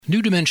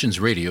New Dimensions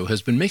Radio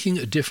has been making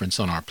a difference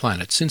on our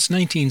planet since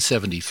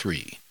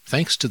 1973,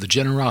 thanks to the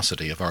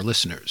generosity of our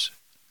listeners.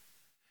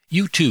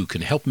 You too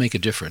can help make a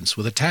difference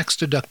with a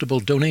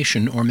tax-deductible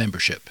donation or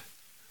membership.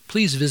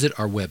 Please visit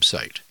our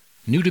website,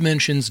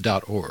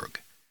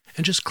 newdimensions.org,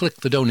 and just click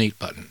the Donate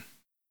button.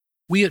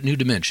 We at New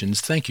Dimensions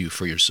thank you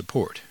for your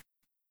support.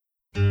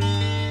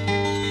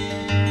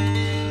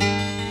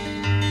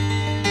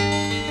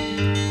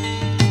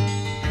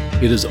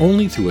 It is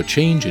only through a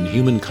change in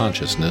human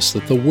consciousness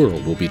that the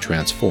world will be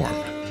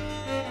transformed.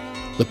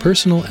 The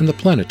personal and the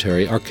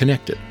planetary are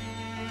connected.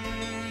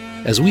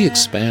 As we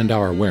expand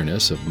our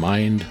awareness of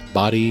mind,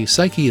 body,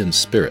 psyche, and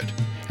spirit,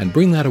 and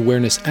bring that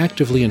awareness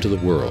actively into the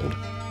world,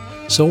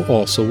 so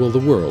also will the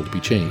world be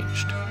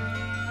changed.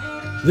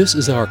 This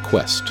is our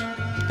quest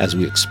as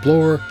we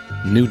explore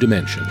new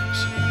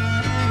dimensions.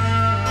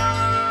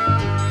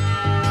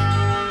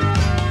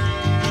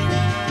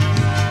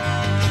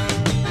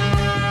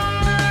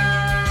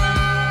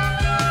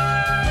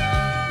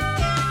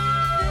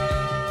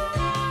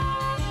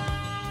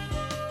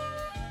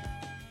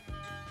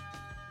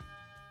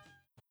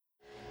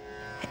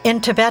 In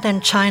Tibet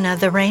and China,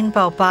 the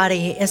rainbow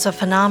body is a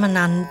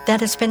phenomenon that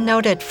has been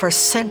noted for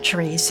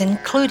centuries,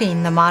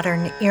 including the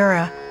modern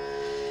era.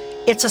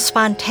 It's a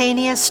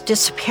spontaneous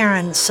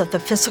disappearance of the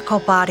physical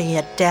body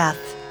at death.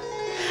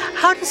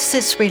 How does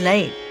this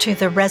relate to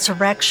the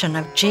resurrection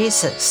of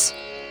Jesus?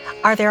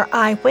 Are there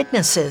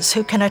eyewitnesses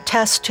who can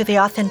attest to the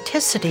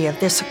authenticity of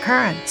this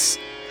occurrence?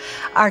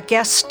 Our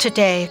guest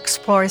today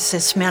explores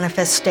this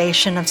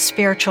manifestation of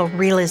spiritual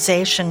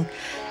realization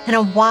in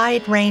a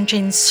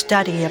wide-ranging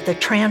study of the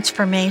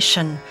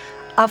transformation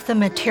of the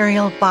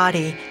material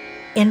body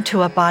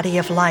into a body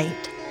of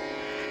light.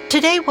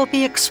 Today we'll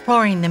be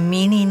exploring the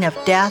meaning of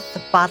death,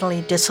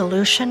 bodily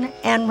dissolution,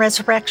 and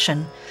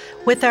resurrection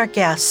with our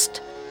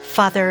guest,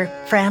 Father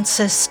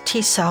Francis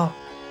Tissot.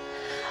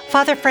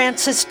 Father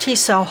Francis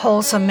Tissot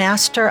holds a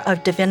Master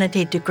of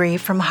Divinity degree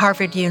from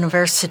Harvard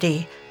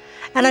University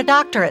and a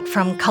doctorate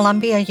from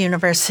Columbia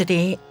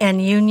University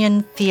and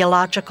Union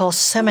Theological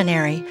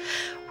Seminary,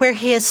 where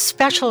his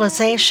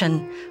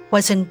specialization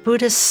was in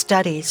Buddhist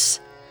studies.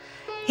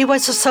 He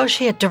was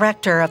Associate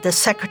Director of the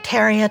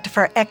Secretariat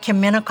for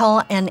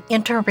Ecumenical and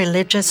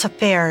Interreligious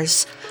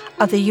Affairs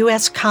of the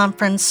U.S.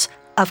 Conference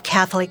of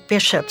Catholic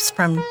Bishops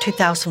from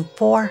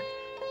 2004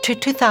 to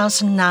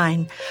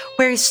 2009,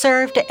 where he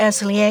served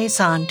as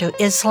liaison to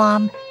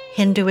Islam,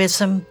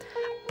 Hinduism,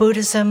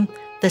 Buddhism,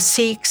 the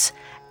Sikhs,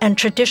 and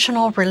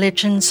traditional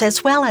religions,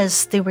 as well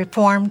as the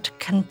Reformed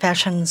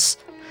confessions.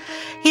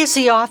 He is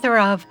the author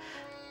of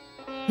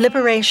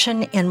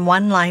Liberation in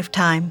One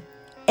Lifetime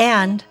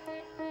and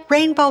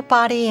Rainbow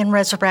Body and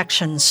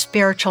Resurrection,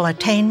 Spiritual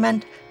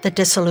Attainment, the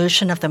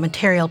Dissolution of the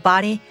Material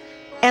Body,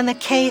 and the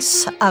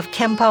Case of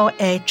Khenpo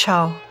A.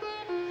 Cho.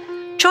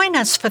 Join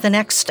us for the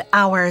next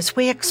hour as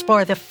we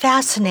explore the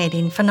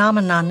fascinating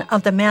phenomenon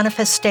of the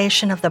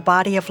manifestation of the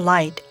body of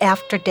light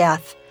after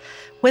death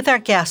with our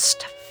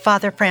guest,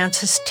 Father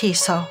Francis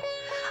Tissot.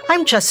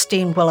 I'm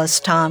Justine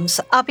Willis-Toms.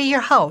 I'll be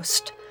your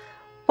host.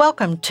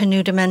 Welcome to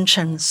New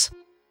Dimensions.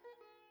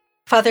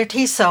 Father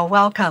Tissot,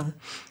 welcome.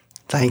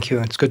 Thank you.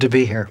 It's good to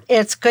be here.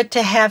 It's good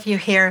to have you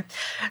here.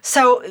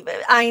 So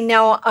I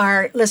know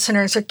our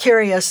listeners are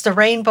curious, the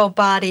rainbow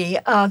body.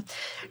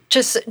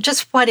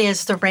 Just what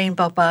is the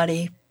rainbow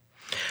body?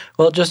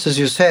 Well, just as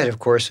you said, of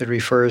course, it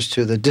refers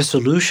to the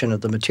dissolution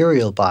of the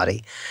material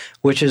body,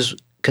 which is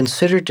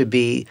considered to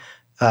be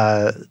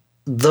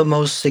the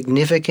most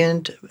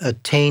significant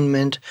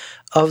attainment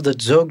of the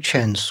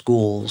Dzogchen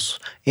schools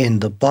in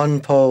the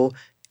Bonpo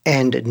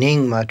and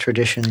Nyingma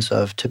traditions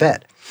of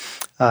Tibet.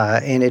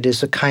 And it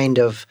is a kind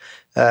of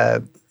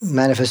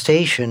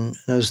manifestation.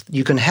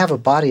 You can have a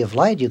body of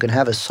light, you can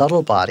have a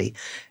subtle body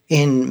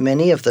in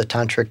many of the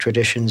tantric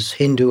traditions,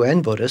 Hindu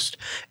and Buddhist.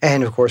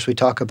 And of course, we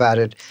talk about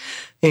it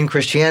in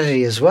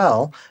Christianity as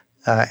well.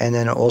 And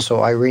then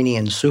also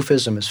Iranian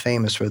Sufism is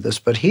famous for this.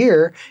 But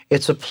here,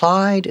 it's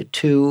applied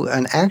to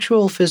an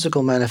actual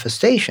physical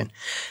manifestation.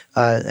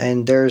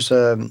 And there's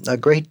a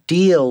great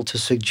deal to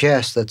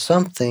suggest that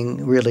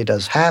something really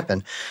does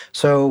happen.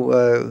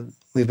 So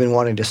we've been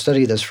wanting to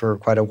study this for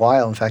quite a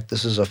while. In fact,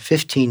 this is a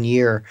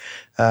 15-year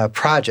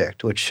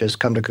project, which has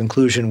come to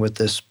conclusion with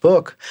this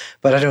book.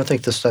 But I don't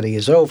think the study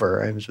is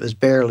over. It's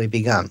barely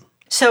begun.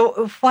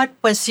 So what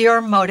was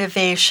your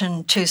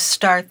motivation to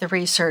start the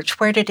research?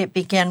 Where did it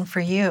begin for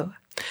you?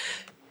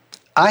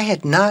 I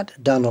had not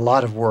done a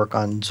lot of work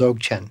on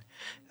Dzogchen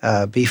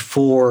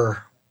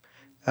before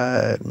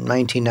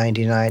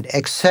 1999,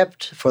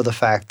 except for the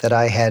fact that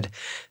I had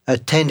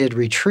attended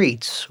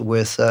retreats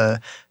with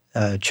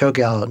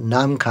Chogyal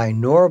Namkhai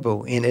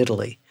Norbu in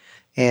Italy,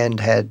 and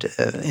had,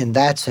 in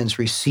that sense,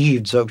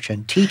 received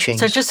Dzogchen teachings.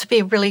 So just to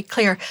be really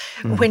clear,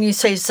 when you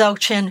say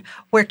Dzogchen,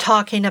 we're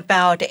talking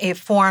about a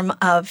form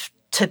of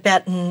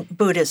Tibetan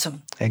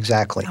Buddhism.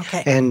 Exactly.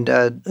 Okay. And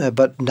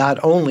but not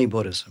only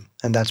Buddhism,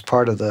 and that's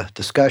part of the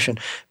discussion,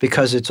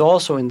 because it's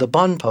also in the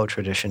Bonpo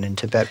tradition in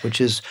Tibet, which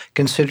is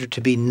considered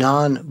to be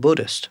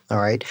non-Buddhist. All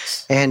right,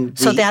 and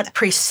so that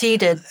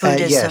preceded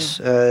Buddhism.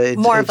 Yes,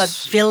 more of a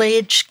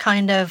village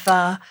kind of.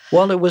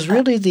 Well, it was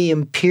really the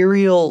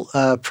imperial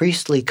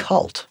priestly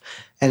cult,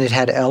 and it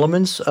had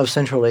elements of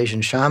Central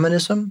Asian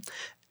shamanism,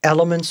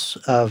 elements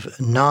of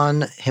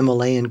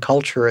non-Himalayan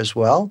culture as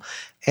well.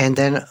 And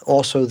then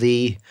also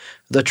the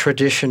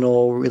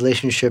traditional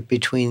relationship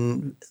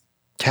between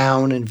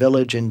town and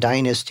village and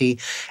dynasty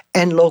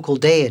and local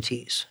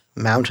deities,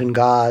 mountain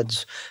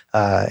gods,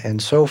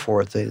 and so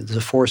forth,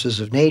 the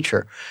forces of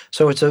nature.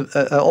 So it's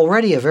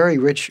already a very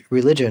rich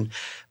religion.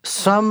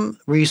 Some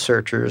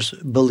researchers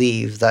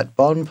believe that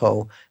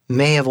Bonpo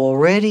may have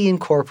already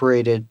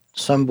incorporated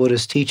some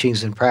Buddhist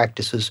teachings and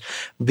practices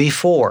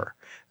before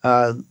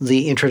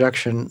the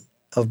introduction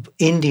of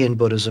Indian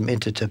Buddhism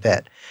into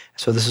Tibet.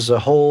 So this is a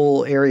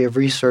whole area of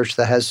research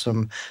that has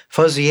some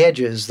fuzzy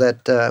edges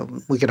that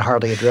we can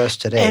hardly address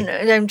today.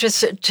 And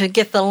just to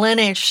get the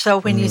lineage, so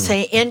when you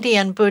say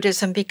Indian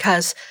Buddhism,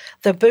 because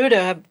the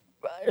Buddha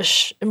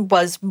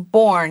was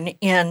born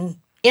in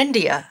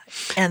India,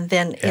 and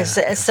then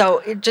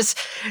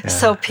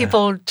so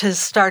people to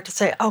start to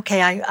say,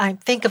 okay, I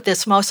think of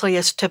this mostly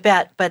as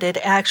Tibet, but it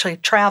actually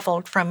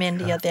traveled from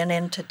India then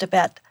into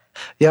Tibet.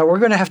 Yeah, we're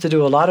going to have to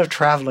do a lot of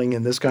traveling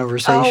in this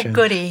conversation. Oh,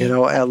 goody! You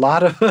know, a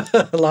lot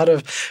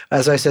of,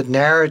 as I said,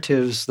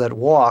 narratives that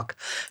walk,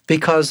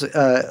 because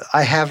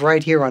I have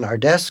right here on our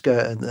desk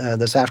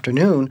this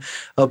afternoon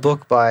a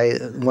book by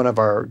one of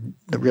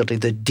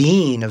the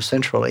dean of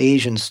Central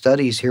Asian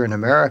Studies here in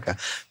America,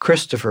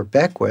 Christopher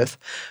Beckwith,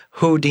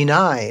 who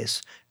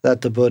denies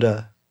that the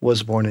Buddha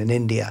was born in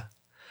India.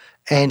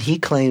 And he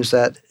claims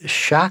that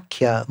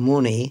Shakya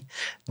Muni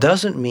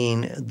doesn't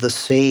mean the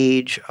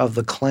sage of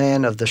the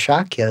clan of the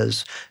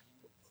Shakyas,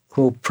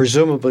 who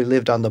presumably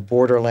lived on the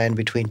borderland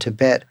between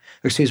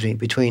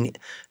between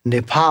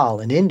Nepal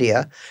and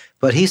India,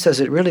 but he says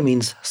it really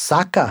means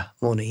Saka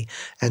Muni.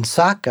 And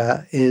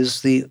Saka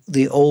is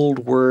the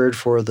old word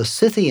for the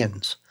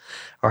Scythians.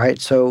 All right,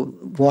 so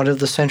one of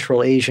the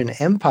Central Asian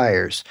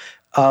empires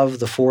of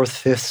the 4th,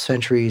 5th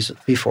centuries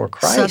before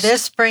Christ. So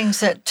this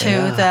brings it to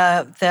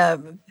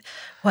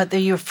the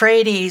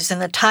Euphrates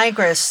and the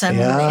Tigris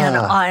and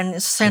on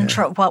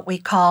central what we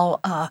call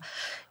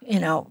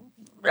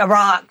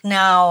Iraq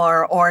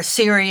now or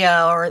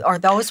Syria or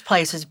those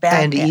places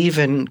back and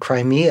even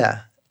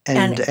Crimea.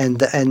 And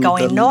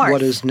going north.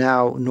 What is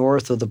now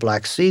north of the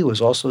Black Sea was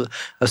also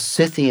a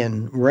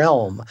Scythian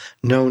realm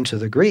known to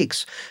the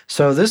Greeks.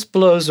 So this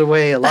blows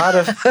away a lot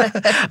of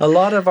a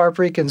lot of our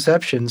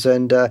preconceptions.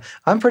 And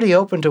I'm pretty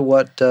open to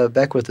what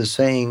Beckwith is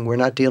saying. We're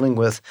not dealing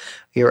with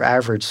your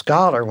average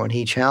scholar when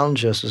he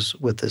challenges us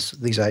with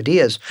these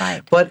ideas.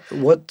 Right. But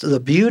what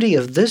the beauty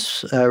of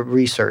this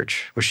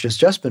research, which has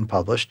just been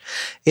published,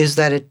 is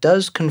that it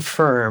does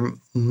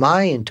confirm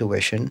my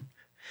intuition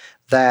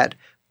that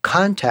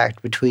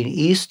contact between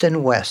East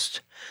and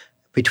West,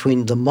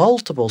 between the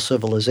multiple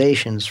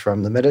civilizations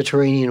from the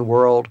Mediterranean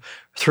world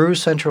through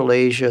Central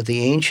Asia,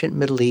 the ancient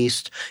Middle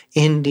East,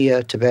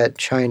 India, Tibet,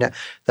 China,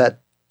 that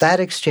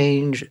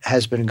exchange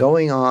has been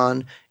going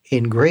on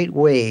in great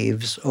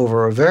waves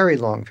over a very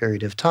long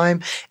period of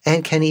time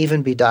and can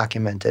even be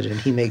documented. And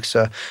he makes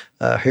a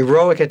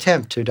heroic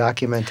attempt to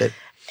document it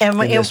in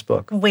this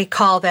book. We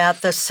call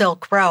that the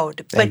Silk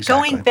Road. But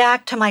Exactly. Going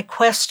back to my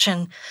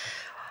question,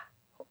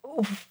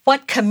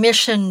 what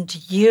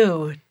commissioned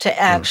you to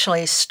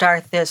actually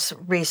start this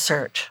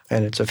research?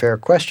 And it's a fair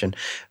question.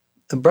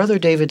 Brother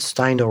David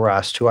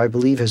Steindl-Rast, who I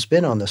believe has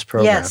been on this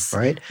program,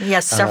 right?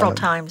 Yes, several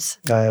times.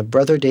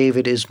 Brother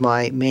David is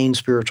my main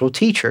spiritual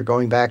teacher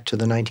going back to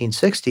the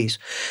 1960s.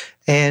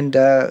 And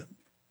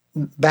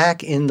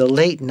back in the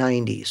late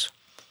 90s,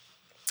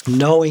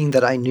 knowing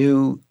that I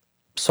knew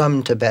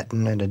some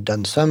Tibetan and had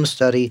done some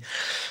study,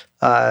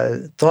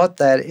 thought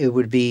that it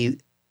would be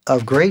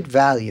of great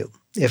value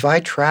if I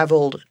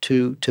traveled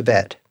to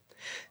Tibet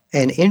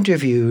and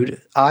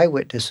interviewed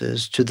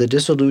eyewitnesses to the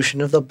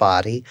dissolution of the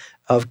body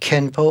of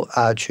Khenpo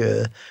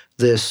Ache,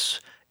 this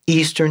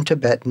Eastern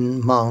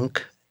Tibetan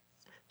monk,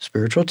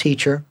 spiritual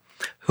teacher,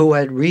 who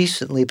had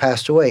recently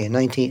passed away in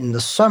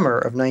the summer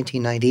of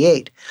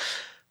 1998.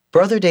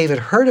 Brother David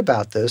heard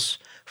about this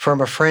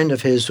from a friend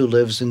of his who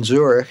lives in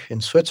Zurich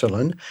in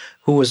Switzerland,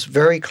 who was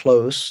very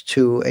close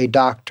to a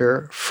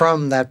doctor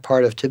from that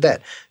part of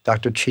Tibet,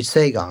 Dr.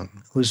 Chitsegang,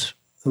 whose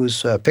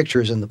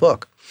picture is in the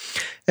book.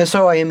 And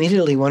so I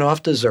immediately went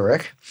off to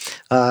Zurich,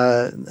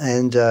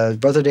 and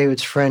Brother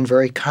David's friend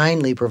very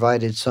kindly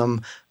provided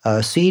some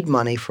seed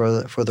money for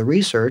the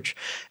research,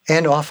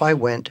 and off I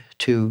went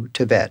to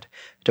Tibet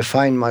to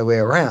find my way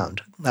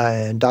around.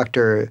 And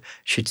Dr.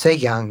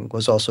 Chitsegang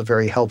was also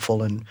very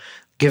helpful in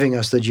giving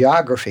us the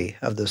geography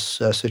of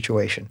this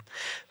situation.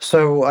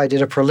 So I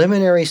did a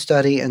preliminary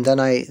study, and then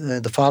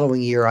the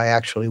following year I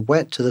actually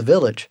went to the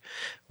village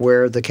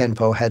where the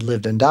Khenpo had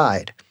lived and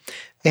died.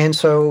 And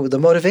so the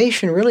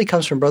motivation really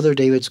comes from Brother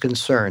David's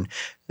concern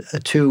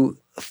to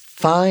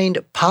find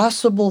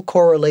possible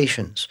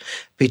correlations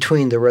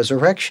between the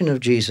resurrection of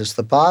Jesus,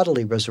 the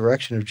bodily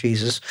resurrection of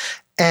Jesus,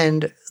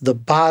 and the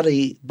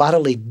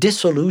bodily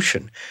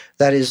dissolution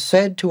that is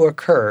said to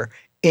occur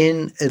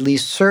in at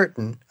least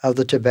certain of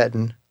the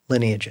Tibetan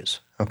lineages,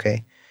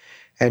 okay?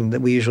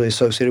 And we usually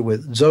associate it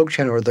with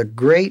Dzogchen, or the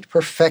great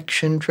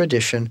perfection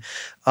tradition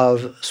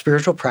of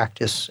spiritual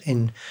practice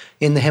in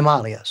the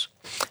Himalayas.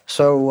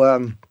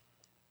 So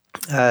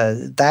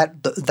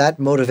that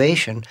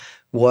motivation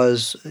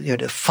was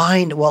to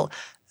find,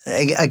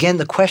 again,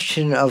 the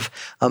question of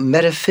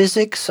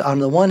metaphysics on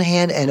the one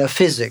hand and of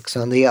physics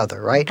on the other,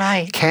 right?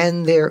 Right.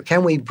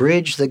 Can we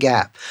bridge the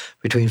gap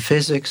between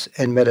physics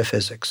and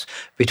metaphysics,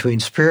 between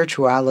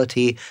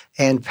spirituality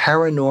and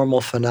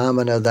paranormal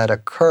phenomena that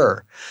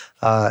occur?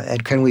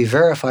 And can we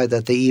verify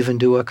that they even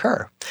do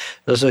occur?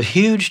 It was a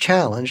huge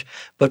challenge,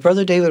 but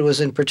Brother David was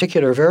in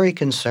particular very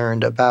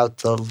concerned about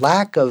the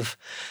lack of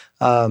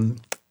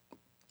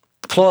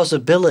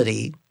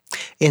plausibility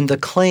in the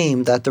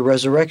claim that the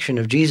resurrection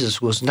of Jesus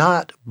was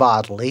not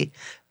bodily,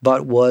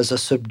 but was a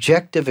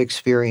subjective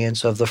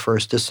experience of the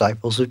first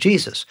disciples of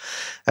Jesus.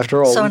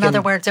 After all, so in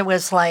other words, it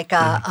was like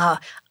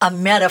a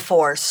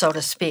metaphor, so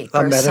to speak.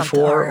 A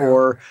metaphor,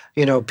 or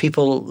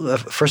people,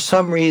 for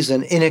some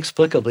reason,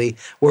 inexplicably,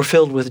 were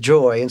filled with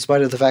joy in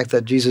spite of the fact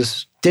that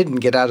Jesus didn't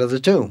get out of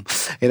the tomb.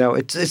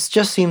 It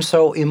just seems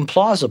so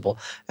implausible.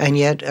 And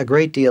yet a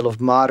great deal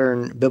of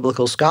modern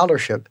biblical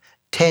scholarship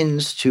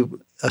tends to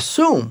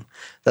assume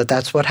that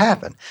that's what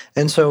happened.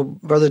 And so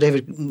Brother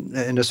David,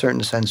 in a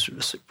certain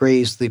sense,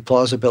 raised the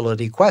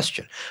plausibility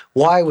question.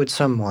 Why would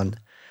someone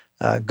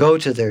go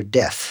to their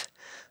death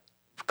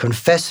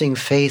confessing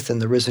faith in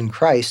the risen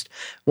Christ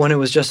when it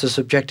was just a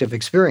subjective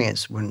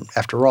experience? When,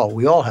 after all,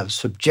 we all have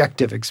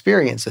subjective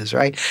experiences,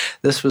 right?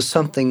 This was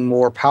something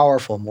more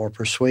powerful, more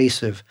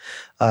persuasive,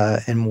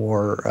 and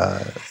more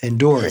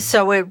enduring.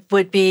 So it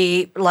would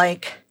be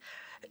like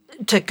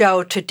to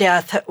go to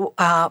death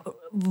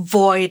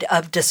void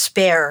of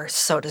despair,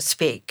 so to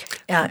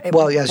speak.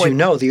 Well, as you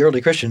know, the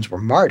early Christians were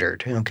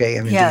martyred, okay?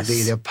 I mean, yes.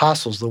 the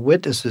apostles, the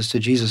witnesses to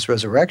Jesus'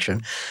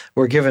 resurrection,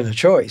 were given a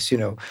choice,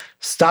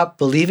 stop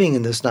believing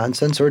in this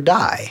nonsense or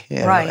die.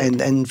 Right.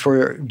 And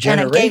for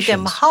generations. And it gave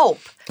them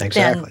hope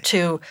exactly. then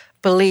to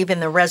believe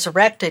in the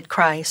resurrected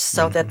Christ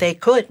so that they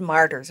could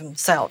martyr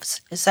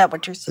themselves. Is that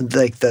what you're saying?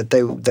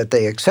 That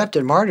they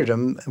accepted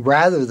martyrdom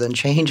rather than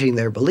changing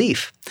their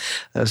belief.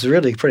 It was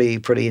really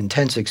pretty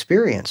intense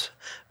experience,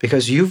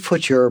 because you've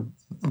put your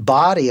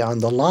body on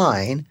the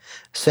line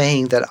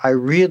saying that I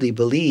really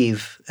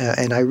believe,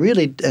 and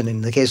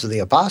in the case of the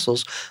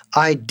apostles,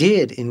 I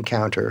did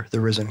encounter the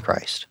risen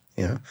Christ.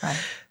 Right.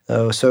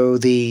 So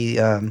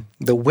the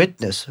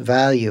witness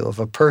value of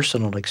a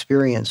personal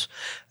experience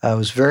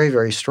was very,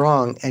 very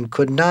strong and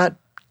could not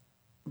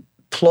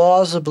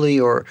plausibly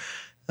or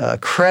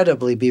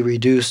credibly be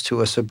reduced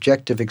to a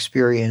subjective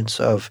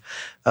experience of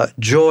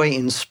joy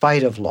in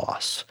spite of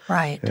loss.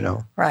 Right.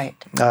 Right.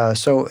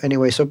 So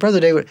anyway, so Brother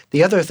David,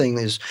 the other thing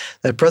is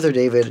that Brother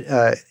David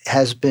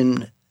has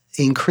been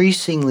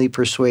increasingly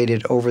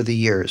persuaded over the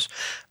years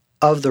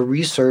of the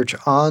research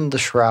on the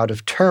Shroud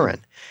of Turin,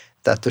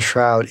 that the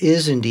shroud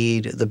is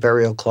indeed the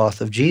burial cloth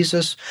of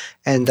Jesus,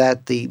 and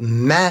that the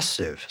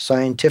massive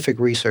scientific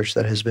research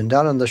that has been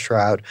done on the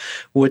shroud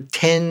would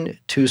tend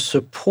to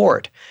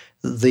support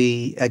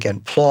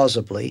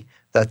plausibly,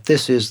 that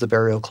this is the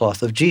burial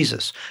cloth of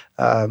Jesus.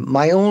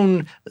 My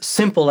own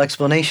simple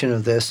explanation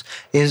of this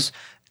is,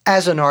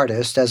 as an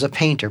artist, as a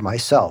painter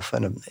myself,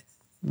 and a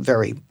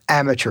very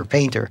amateur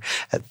painter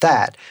at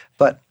that,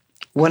 but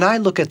when I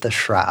look at the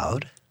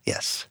shroud,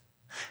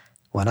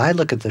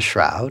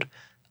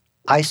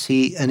 I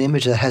see an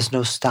image that has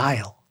no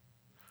style.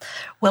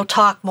 We'll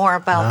talk more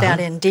about that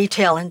in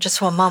detail in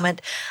just one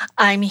moment.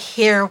 I'm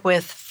here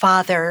with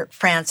Father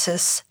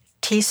Francis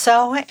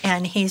Tiso,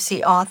 and he's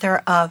the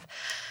author of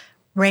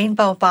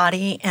Rainbow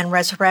Body and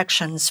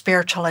Resurrection,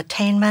 Spiritual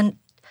Attainment,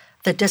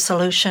 the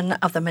Dissolution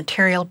of the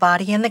Material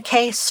Body, and the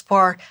Case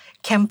for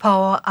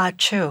Khenpo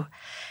Achu.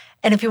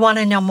 And if you want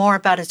to know more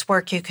about his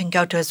work, you can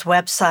go to his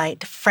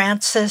website,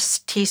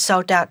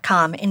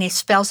 francistiso.com, and he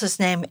spells his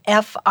name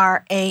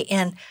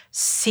Francis,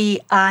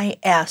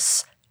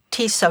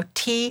 Tiso,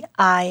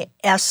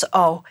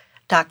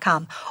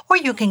 Tiso.com. Or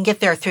you can get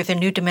there through the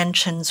New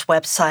Dimensions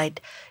website,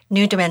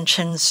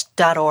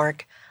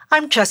 newdimensions.org.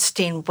 I'm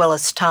Justine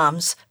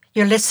Willis-Toms.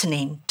 You're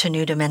listening to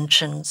New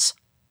Dimensions.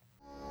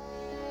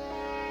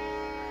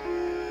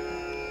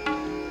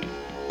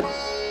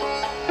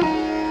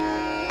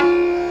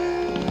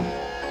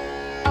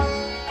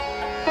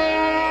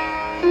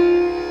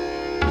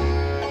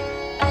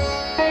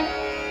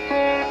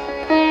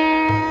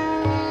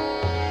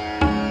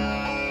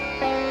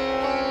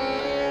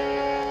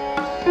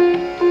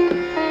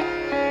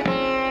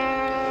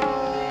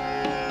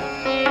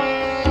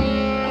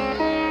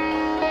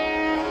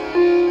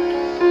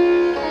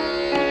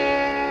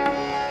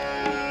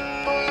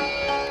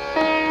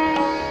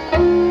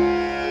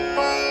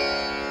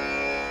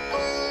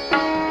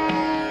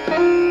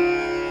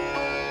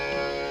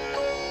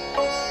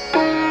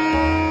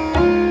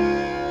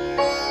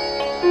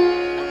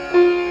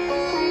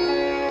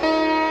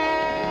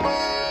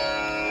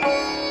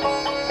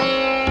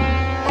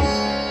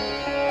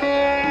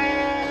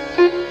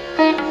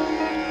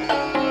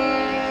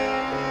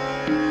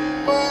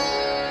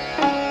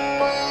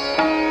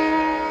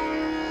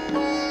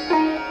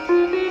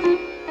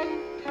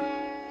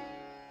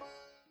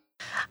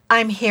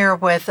 I'm here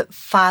with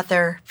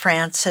Father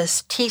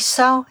Francis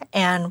Tiso,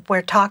 and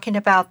we're talking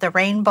about the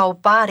rainbow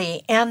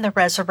body and the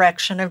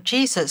resurrection of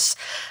Jesus,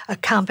 a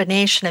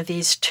combination of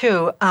these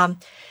two.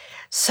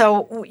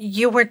 So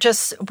you were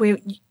just,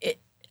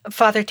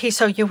 Father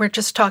Tiso, you were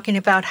just talking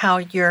about how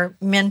your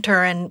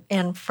mentor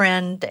and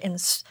friend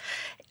and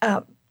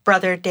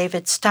brother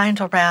David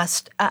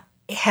Steindl-Rast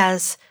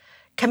has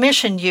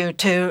commissioned you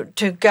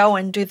to go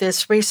and do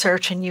this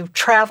research, and you've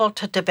traveled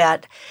to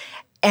Tibet.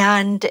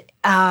 And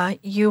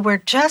you were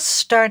just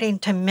starting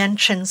to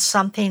mention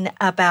something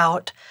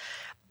about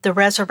the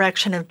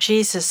resurrection of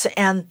Jesus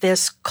and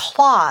this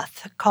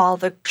cloth called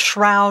the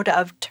Shroud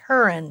of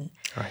Turin.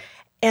 Right.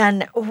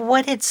 And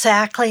what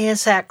exactly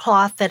is that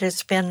cloth that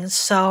has been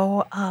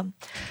so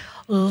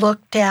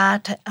looked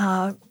at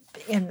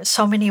in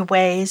so many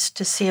ways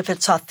to see if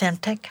it's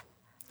authentic?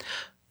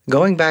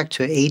 Going back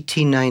to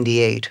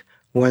 1898,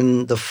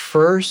 when the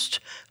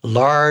first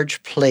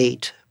large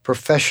plate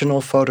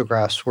professional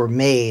photographs were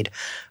made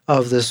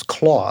of this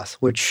cloth,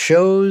 which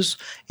shows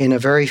in a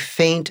very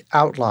faint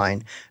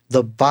outline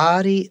the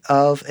body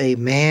of a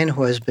man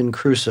who has been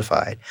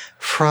crucified,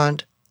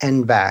 front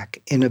and back,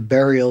 in a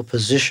burial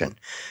position.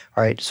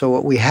 All right, so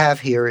what we have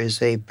here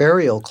is a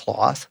burial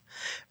cloth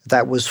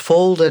that was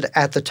folded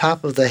at the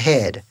top of the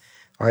head,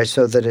 all right,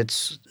 so that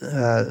it's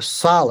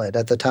solid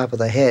at the top of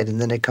the head, and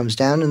then it comes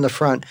down in the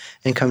front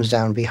and comes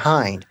down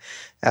behind.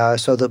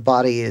 So the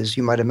body is,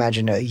 you might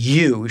imagine, a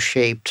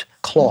U-shaped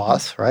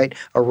cloth, right,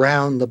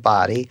 around the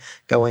body,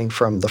 going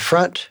from the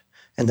front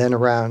and then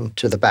around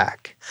to the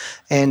back.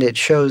 And it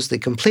shows the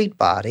complete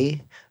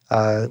body,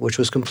 which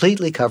was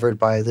completely covered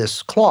by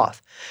this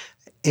cloth.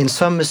 In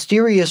some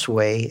mysterious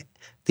way,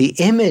 the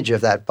image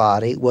of that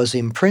body was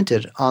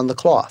imprinted on the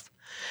cloth.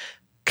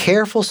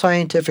 Careful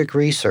scientific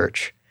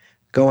research,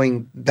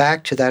 going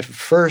back to that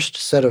first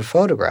set of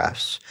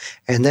photographs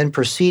and then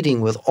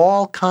proceeding with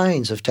all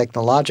kinds of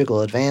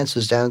technological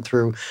advances down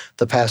through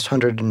the past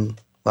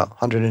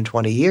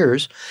 120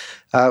 years.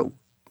 Of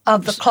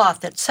the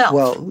cloth itself.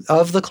 Well,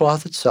 of the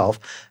cloth itself,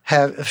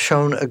 have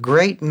shown a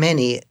great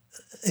many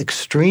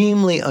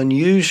extremely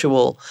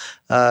unusual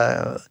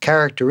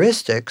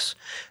characteristics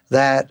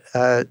that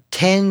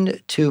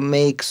tend to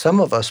make some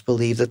of us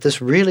believe that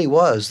this really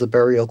was the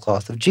burial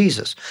cloth of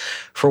Jesus.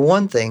 For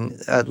one thing,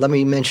 let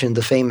me mention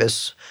the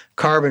famous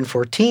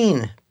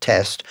carbon-14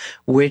 test,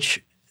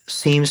 which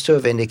seems to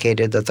have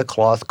indicated that the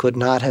cloth could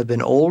not have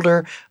been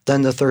older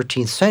than the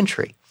 13th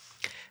century.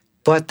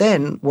 But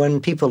then, when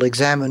people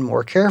examine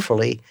more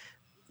carefully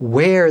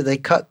where they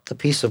cut the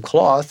piece of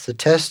cloth to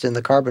test in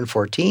the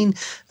carbon-14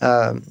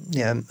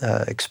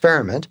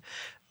 experiment,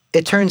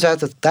 it turns out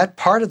that that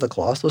part of the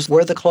cloth was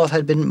where the cloth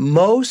had been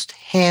most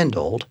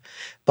handled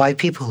by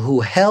people who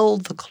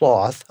held the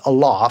cloth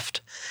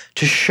aloft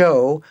to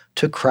show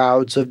to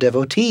crowds of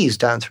devotees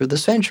down through the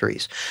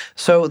centuries.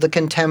 So the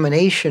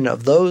contamination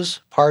of those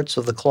parts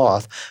of the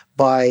cloth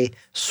by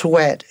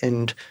sweat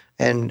and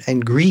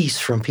grease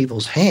from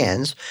people's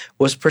hands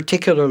was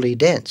particularly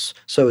dense.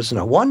 So it's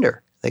no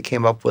wonder they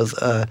came up with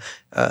a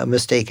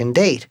mistaken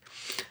date.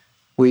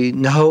 We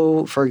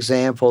know, for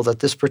example, that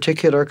this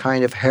particular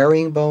kind of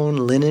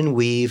herringbone linen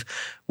weave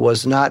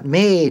was not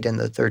made in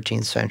the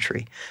 13th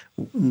century.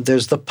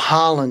 There's the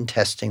pollen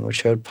testing,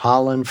 which showed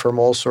pollen from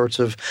all sorts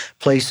of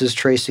places,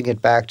 tracing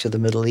it back to the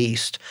Middle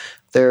East.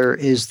 There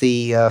is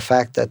the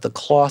fact that the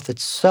cloth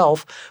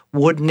itself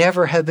would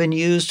never have been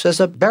used as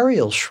a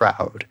burial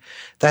shroud.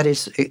 That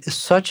is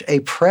such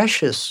a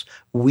precious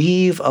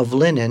weave of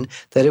linen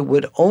that it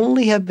would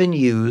only have been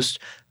used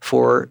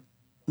for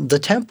the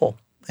temple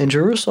in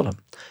Jerusalem.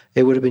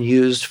 It would have been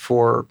used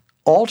for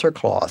altar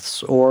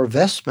cloths or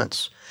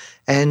vestments.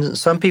 And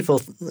some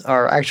people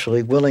are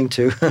actually willing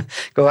to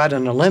go out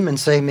on a limb and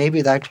say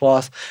maybe that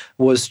cloth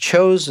was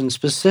chosen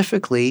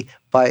specifically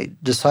by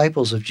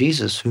disciples of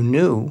Jesus who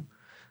knew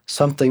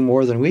something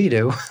more than we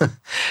do,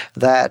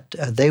 that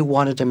they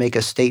wanted to make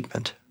a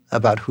statement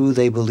about who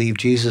they believed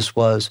Jesus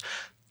was,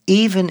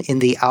 even in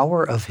the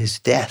hour of his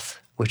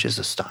death, which is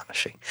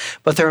astonishing.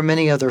 But there are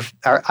many other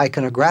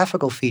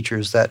iconographical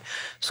features that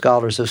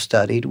scholars have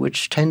studied,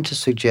 which tend to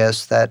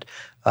suggest that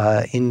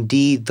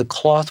indeed the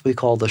cloth we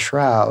call the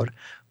shroud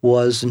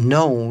was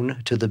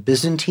known to the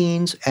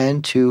Byzantines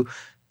and to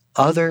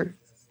other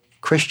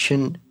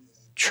Christian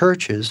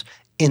churches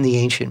in the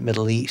ancient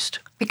Middle East.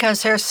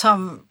 Because there's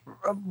some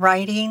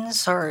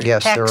writings or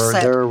yes, texts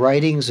there are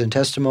writings and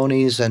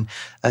testimonies and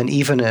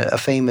even a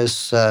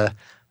famous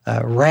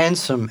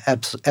ransom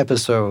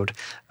episode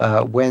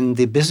when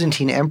the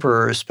Byzantine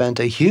emperor spent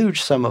a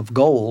huge sum of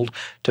gold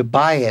to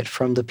buy it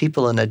from the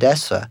people in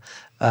Edessa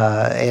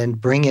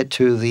and bring it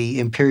to the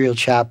imperial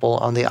chapel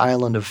on the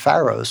island of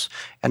Pharos,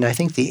 and I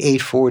think the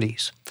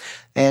 840s.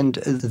 And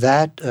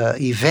that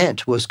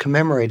event was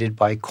commemorated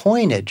by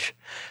coinage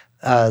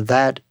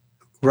that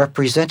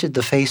represented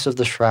the face of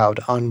the shroud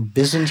on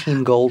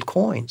Byzantine gold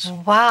coins.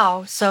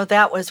 Wow. So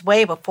that was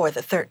way before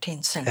the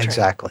 13th century.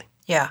 Exactly.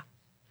 Yeah.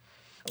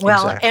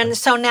 Well, exactly. And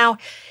so now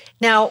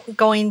Now,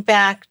 going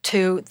back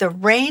to the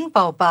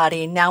rainbow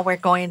body, now we're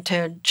going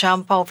to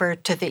jump over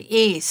to the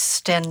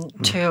east and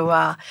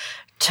to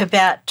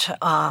Tibet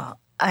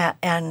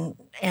and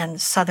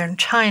southern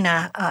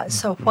China.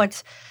 So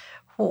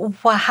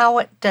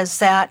how does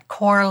that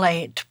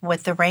correlate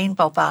with the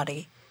rainbow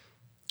body?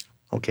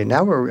 Okay,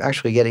 now we're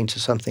actually getting to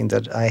something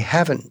that I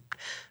haven't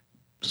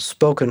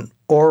spoken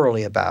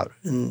orally about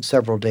in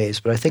several days,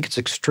 but I think it's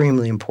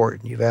extremely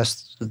important. You've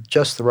asked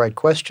just the right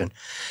question.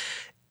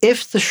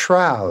 If the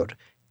shroud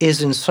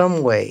is in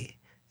some way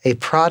a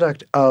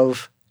product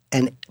of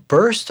a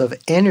burst of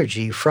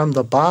energy from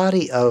the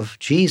body of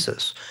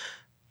Jesus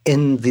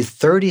in the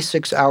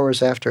 36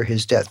 hours after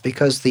his death,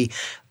 because the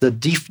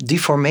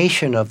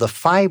deformation of the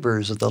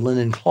fibers of the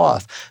linen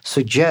cloth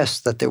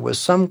suggests that there was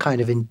some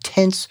kind of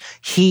intense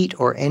heat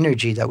or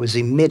energy that was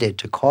emitted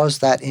to cause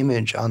that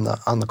image on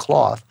the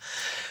cloth,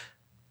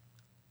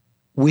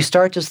 we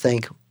start to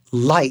think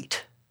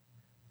light.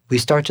 We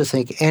start to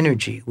think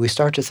energy. We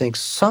start to think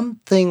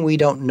something we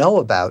don't know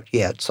about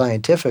yet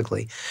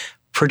scientifically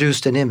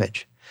produced an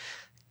image.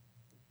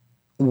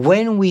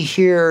 When we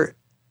hear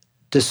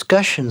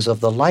discussions of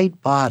the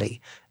light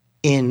body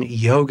in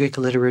yogic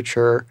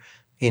literature,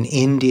 in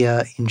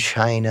India, in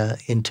China,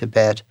 in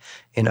Tibet,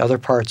 in other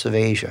parts of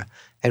Asia,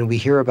 and we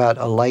hear about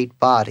a light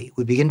body,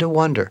 we begin to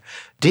wonder,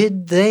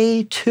 did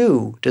they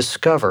too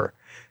discover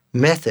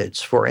methods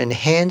for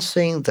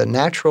enhancing the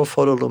natural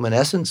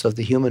photoluminescence of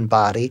the human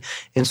body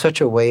in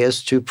such a way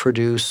as to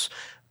produce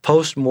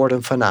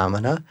post-mortem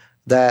phenomena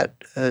that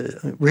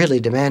really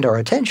demand our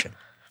attention?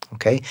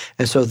 Okay?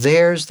 And so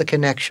there's the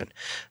connection.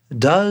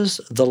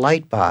 Does the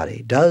light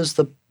body, does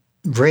the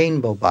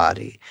rainbow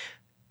body,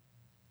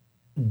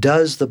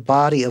 does the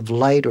body of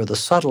light or the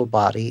subtle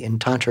body in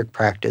tantric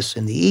practice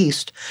in the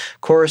East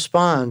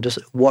correspond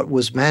to what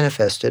was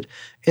manifested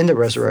in the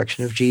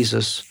resurrection of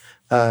Jesus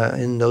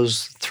in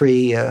those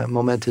 3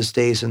 momentous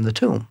days in the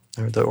tomb,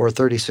 or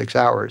 36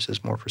 hours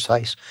is more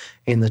precise,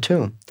 in the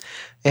tomb?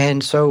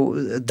 And so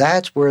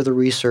that's where the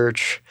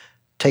research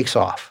takes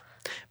off,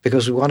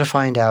 because we want to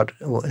find out,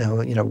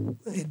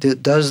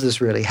 does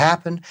this really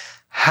happen?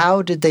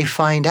 How did they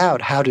find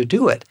out how to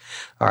do it?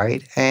 All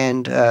right,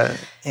 and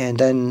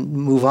then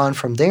move on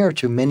from there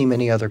to many,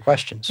 many other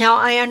questions. Now,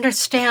 I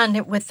understand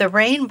that with the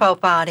rainbow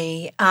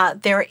body,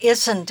 there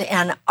isn't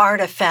an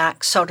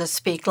artifact, so to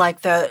speak,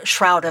 like the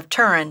Shroud of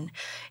Turin.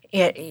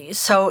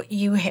 So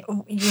you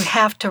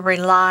have to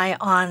rely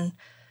on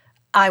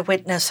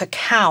eyewitness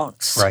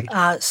accounts,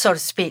 right. So to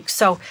speak.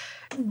 So,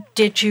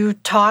 did you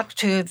talk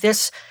to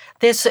this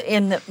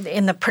in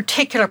the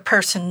particular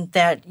person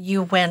that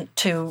you went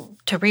to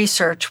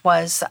research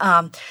was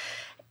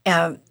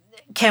Khenpo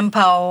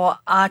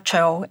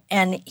Acho,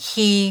 and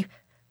he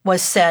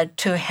was said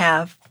to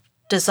have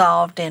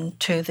dissolved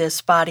into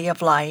this body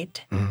of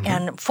light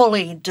and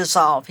fully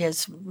dissolved.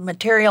 His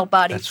material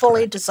body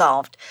fully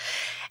dissolved.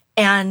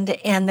 And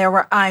there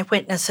were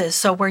eyewitnesses.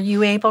 So were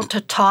you able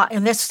to talk?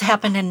 And this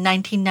happened in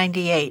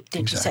 1998,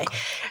 did you say?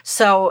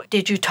 So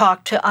did you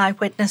talk to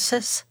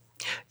eyewitnesses?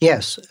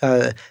 Yes.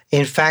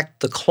 In fact,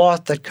 the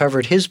cloth that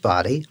covered his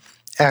body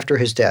after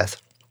his death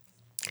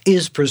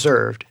is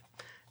preserved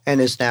and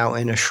is now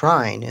in a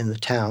shrine in the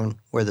town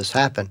where this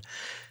happened.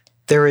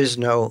 There is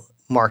no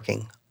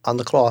marking on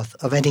the cloth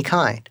of any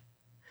kind.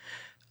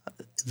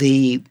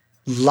 The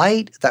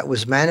light that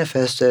was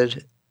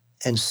manifested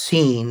and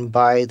seen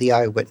by the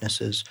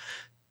eyewitnesses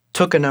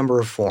took a number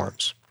of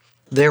forms.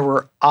 There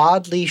were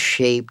oddly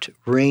shaped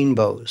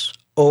rainbows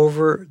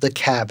over the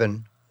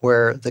cabin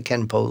where the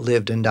Khenpo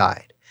lived and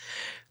died.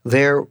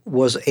 There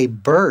was a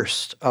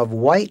burst of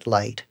white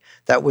light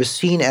that was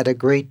seen at a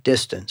great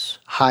distance,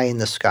 high in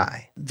the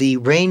sky. The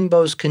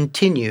rainbows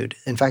continued.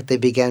 In fact, they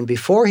began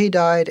before he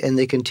died, and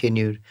they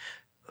continued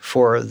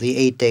for the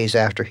 8 days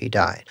after he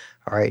died.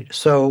 All right,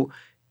 so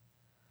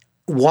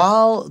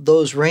while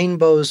those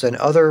rainbows and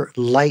other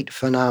light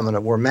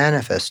phenomena were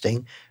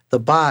manifesting, the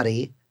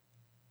body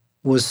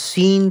was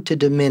seen to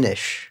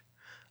diminish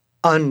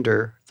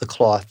under the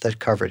cloth that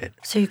covered it.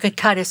 So you could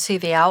kind of see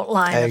the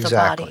outline of the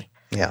body.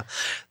 Yeah.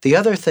 The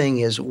other thing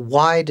is,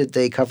 why did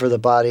they cover the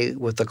body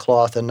with the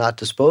cloth and not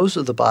dispose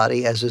of the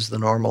body, as is the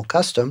normal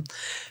custom?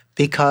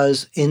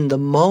 Because in the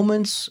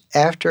moments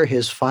after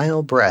his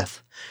final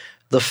breath,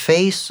 the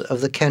face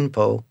of the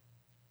Khenpo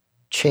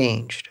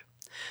changed.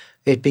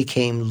 It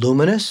became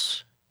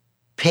luminous,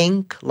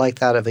 pink like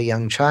that of a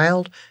young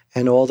child,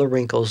 and all the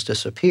wrinkles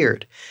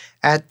disappeared.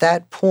 At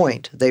that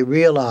point, they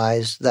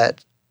realized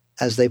that,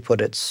 as they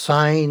put it,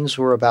 signs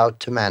were about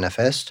to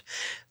manifest.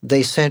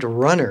 They sent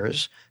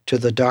runners to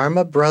the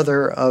Dharma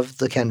brother of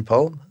the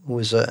Khenpo, who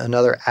was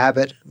another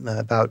abbot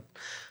about,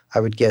 I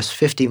would guess,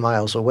 50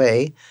 miles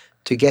away,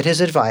 to get his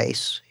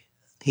advice.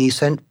 He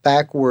sent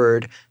back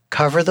word,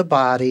 cover the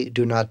body,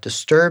 do not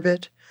disturb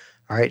it,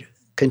 all right?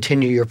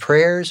 Continue your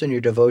prayers and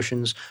your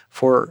devotions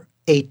for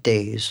 8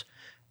 days,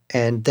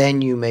 and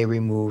then you may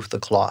remove the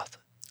cloth,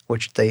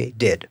 which they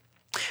did.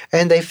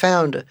 And they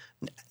found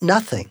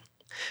nothing,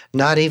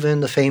 not even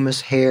the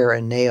famous hair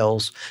and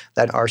nails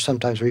that are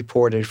sometimes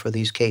reported for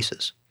these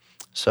cases.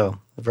 So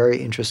a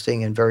very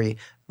interesting and very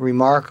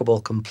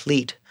remarkable,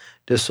 complete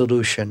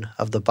dissolution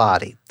of the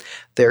body.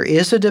 There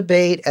is a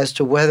debate as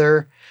to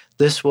whether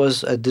this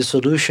was a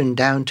dissolution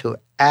down to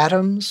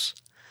atoms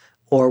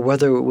or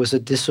whether it was a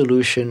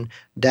dissolution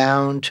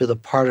down to the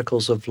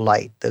particles of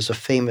light. There's a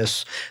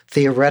famous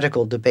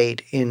theoretical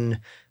debate in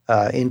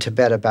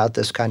Tibet about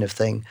this kind of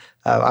thing.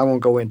 I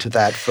won't go into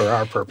that for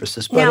our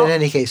purposes, but now, in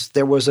any case,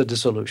 there was a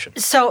dissolution.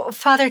 So,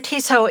 Father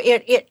Tiso,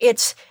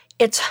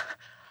 it's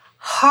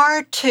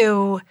hard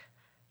to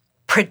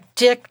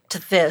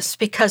predict this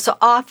because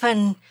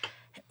often,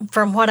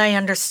 from what I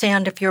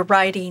understand of your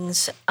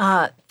writings,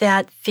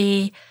 that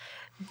the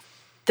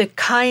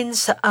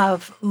kinds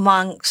of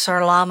monks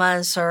or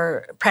lamas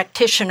or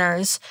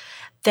practitioners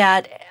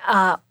that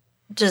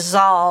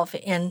dissolve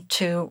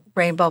into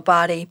rainbow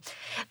body,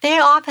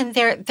 they're often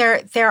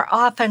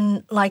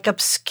like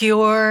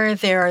obscure.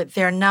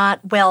 They're not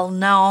well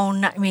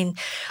known. I mean,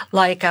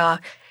 like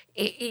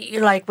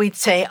we'd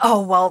say,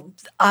 oh well,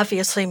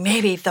 obviously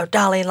maybe the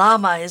Dalai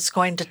Lama is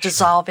going to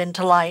dissolve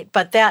into light,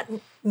 but that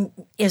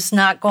is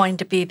not going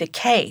to be the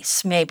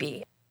case.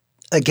 Maybe.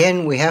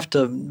 Again, we have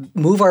to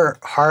move our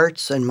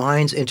hearts and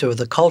minds into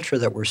the culture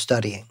that we're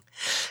studying.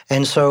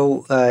 And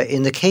so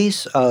in the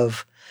case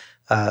of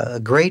a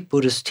great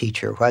Buddhist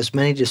teacher who has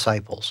many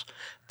disciples,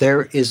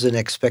 there is an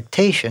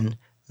expectation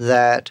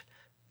that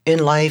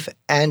in life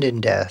and in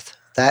death,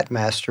 that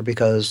master,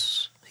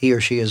 because he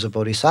or she is a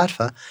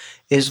bodhisattva,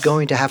 is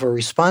going to have a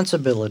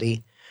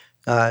responsibility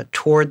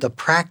toward the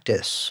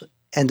practice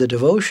and the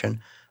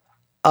devotion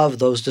of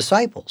those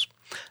disciples.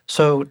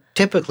 So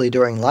typically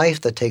during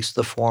life, that takes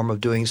the form of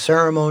doing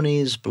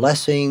ceremonies,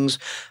 blessings,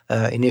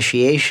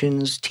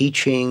 initiations,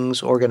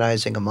 teachings,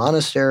 organizing a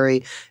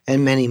monastery,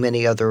 and many,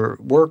 many other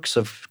works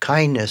of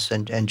kindness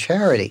and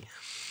charity.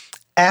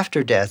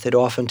 After death, it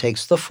often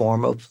takes the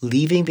form of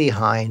leaving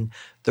behind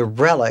the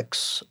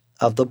relics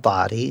of the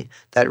body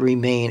that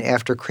remain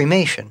after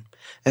cremation.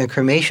 And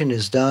cremation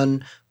is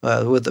done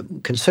with a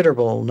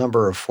considerable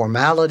number of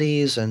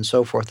formalities and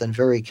so forth, and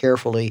very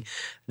carefully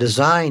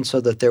designed so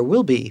that there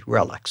will be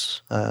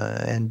relics.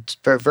 And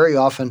very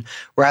often,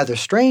 rather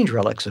strange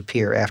relics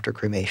appear after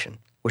cremation,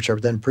 which are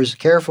then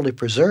carefully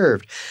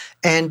preserved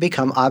and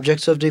become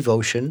objects of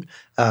devotion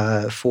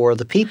for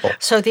the people.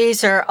 So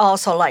these are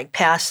also like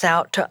passed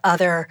out to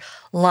other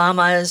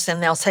lamas,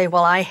 and they'll say,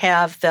 well, I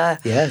have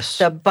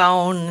the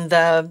bone,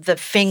 the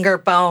finger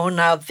bone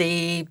of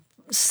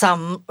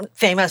some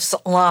famous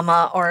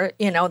lama, or,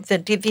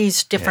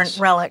 these different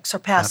relics are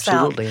passed out.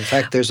 Absolutely. In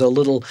fact, there's a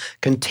little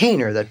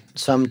container that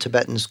some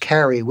Tibetans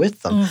carry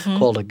with them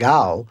called a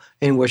gao,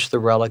 in which the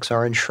relics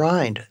are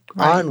enshrined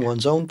on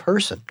one's own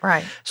person.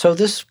 Right. So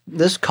this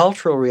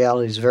cultural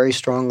reality is very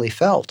strongly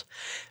felt.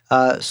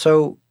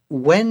 So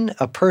when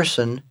a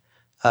person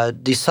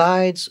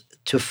decides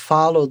to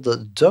follow the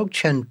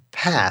Dzogchen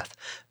path,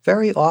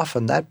 very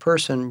often that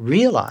person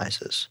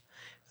realizes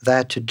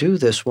that to do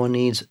this, one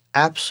needs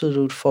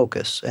absolute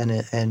focus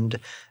and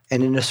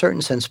in a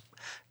certain sense,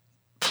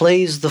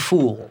 plays the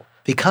fool,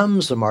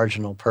 becomes a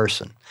marginal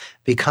person,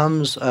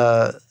 becomes,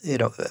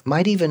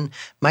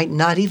 might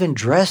not even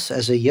dress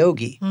as a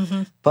yogi,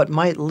 but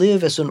might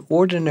live as an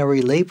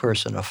ordinary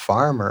layperson, a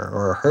farmer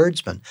or a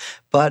herdsman,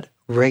 but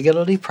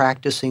regularly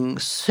practicing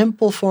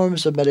simple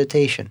forms of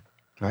meditation,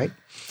 right?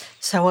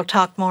 So we'll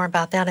talk more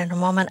about that in a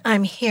moment.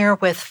 I'm here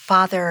with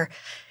Father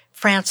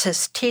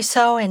Francis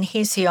Tiso, and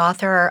he's the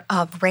author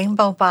of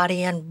Rainbow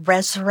Body and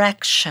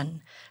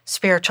Resurrection,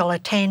 Spiritual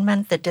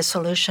Attainment, the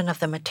Dissolution of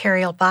the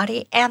Material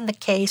Body, and the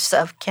Case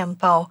of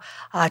Khenpo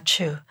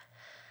Achu.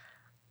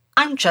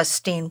 I'm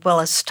Justine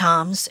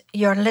Willis-Toms.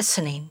 You're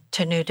listening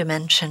to New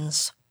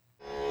Dimensions.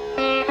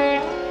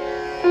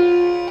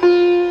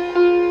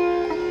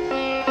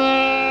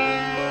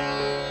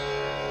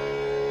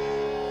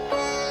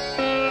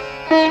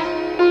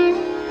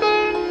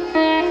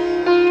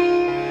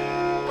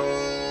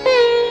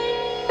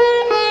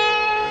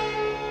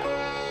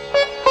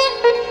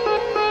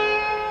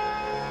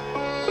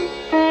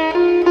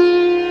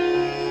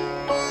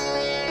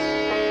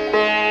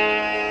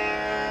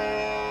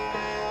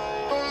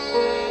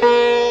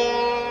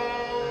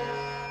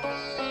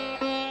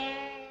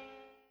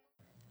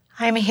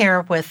 I'm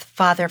here with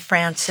Father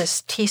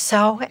Francis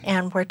Tiso,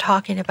 and we're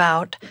talking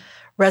about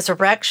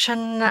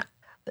resurrection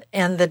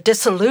and the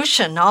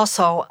dissolution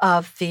also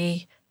of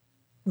the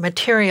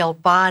material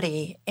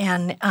body.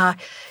 And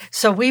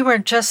so we were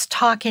just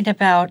talking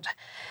about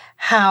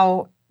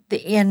how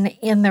in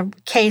the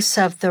case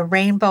of the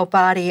rainbow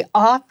body,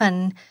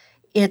 often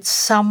it's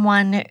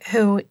someone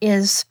who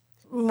is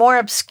more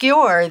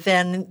obscure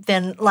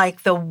than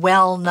like the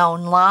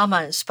well-known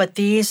lamas, but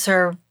these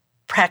are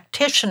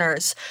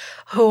practitioners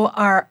who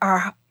are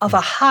of a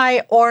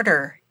high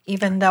order,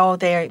 even though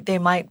they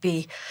might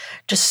be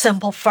just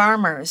simple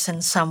farmers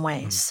in some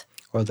ways.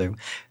 Or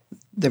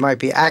they might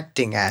be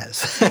acting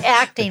as.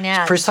 Acting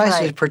as,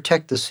 precisely right. to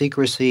protect the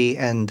secrecy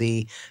and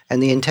the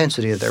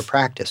intensity of their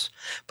practice.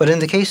 But in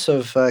the case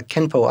of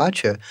Khenpo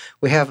Acha,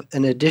 we have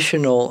an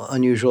additional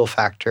unusual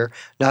factor.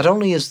 Not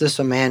only is this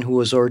a man who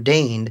was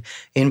ordained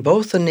in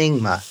both the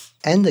Nyingma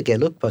and the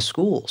Gelugpa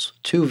schools,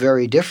 two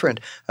very different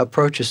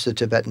approaches to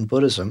Tibetan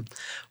Buddhism,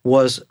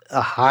 was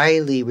a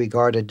highly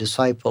regarded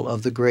disciple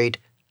of the great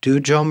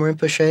Dudjom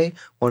Rinpoche,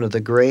 one of the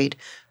great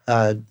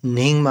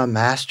Nyingma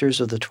masters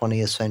of the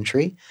 20th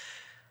century.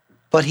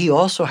 But he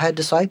also had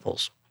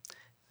disciples.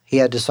 He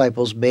had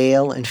disciples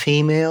male and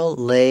female,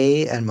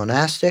 lay and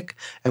monastic,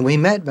 and we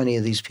met many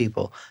of these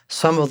people.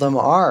 Some of them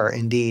are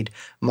indeed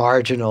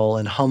marginal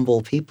and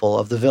humble people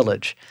of the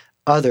village.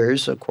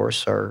 Others, of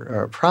course,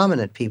 are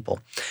prominent people.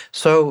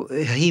 So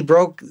he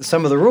broke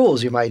some of the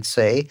rules, you might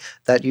say,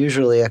 that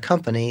usually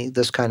accompany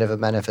this kind of a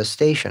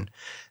manifestation.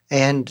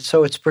 And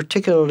so it's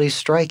particularly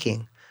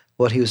striking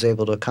what he was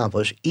able to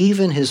accomplish.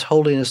 Even His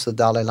Holiness the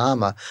Dalai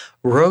Lama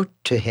wrote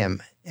to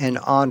him and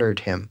honored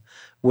him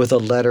with a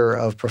letter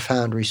of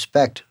profound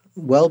respect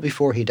well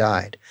before he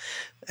died,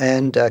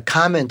 and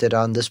commented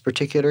on this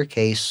particular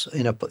case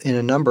in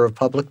a number of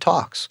public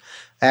talks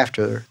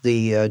after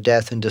the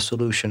death and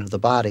dissolution of the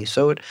body.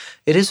 So it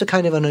is a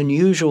kind of an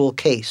unusual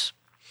case.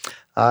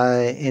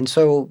 And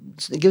so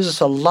it gives us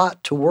a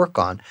lot to work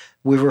on.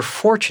 We were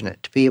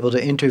fortunate to be able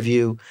to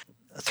interview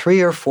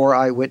 3 or 4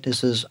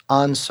 eyewitnesses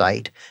on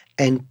site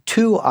and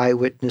 2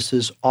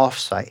 eyewitnesses off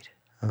site,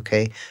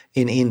 okay,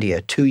 in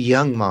India, 2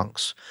 young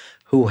monks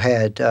who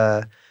had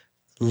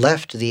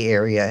left the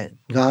area,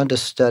 gone to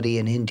study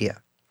in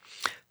India.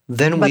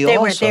 Then but they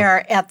were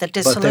there at the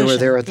dissolution. But they were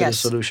there at the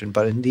dissolution,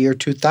 but in the year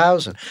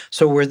 2000.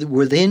 So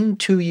within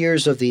 2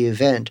 years of the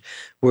event,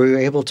 we were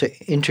able to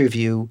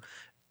interview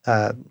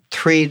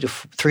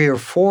 3 or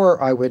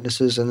 4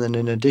 eyewitnesses and then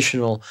an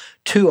additional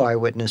 2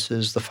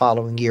 eyewitnesses the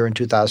following year in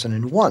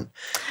 2001.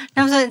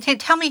 Now,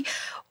 tell me,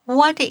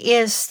 what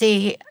is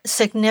the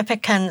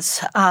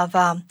significance of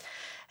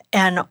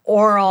the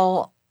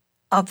oral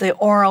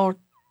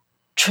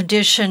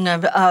tradition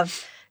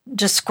of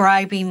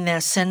describing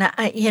this? And,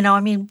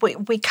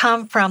 we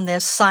come from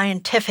this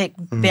scientific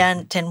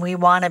bent, and we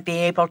want to be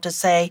able to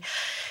say,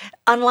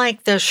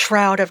 unlike the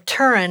Shroud of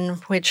Turin,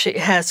 which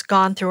has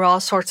gone through all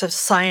sorts of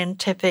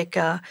scientific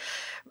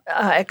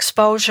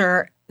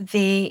exposure,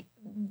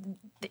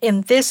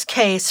 in this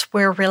case,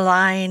 we're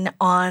relying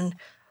on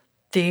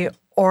the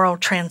oral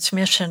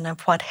transmission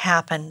of what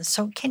happened.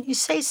 So can you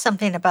say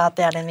something about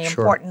that and the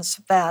importance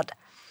of that?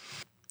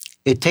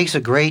 It takes a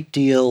great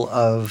deal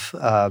of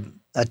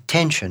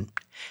attention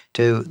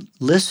to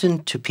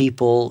listen to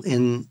people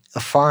in a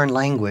foreign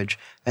language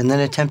and then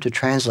attempt to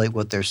translate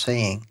what they're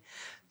saying.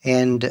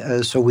 And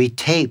so we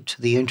taped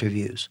the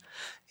interviews,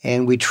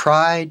 and we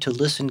tried to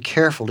listen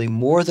carefully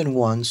more than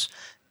once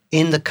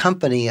in the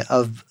company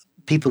of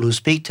people who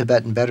speak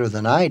Tibetan better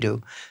than I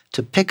do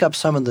to pick up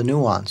some of the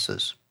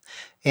nuances.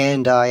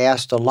 And I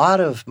asked a lot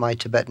of my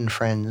Tibetan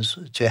friends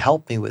to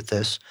help me with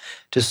this,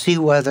 to see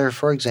whether,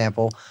 for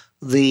example,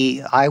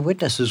 the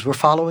eyewitnesses were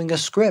following a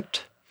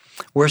script,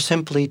 were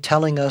simply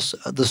telling us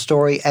the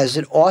story as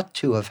it ought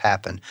to have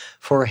happened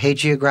for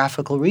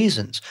hagiographical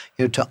reasons,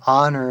 to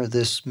honor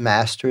this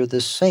master,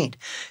 this saint.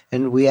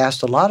 And we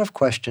asked a lot of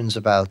questions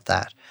about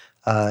that.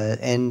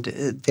 And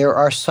there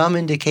are some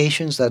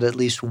indications that at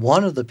least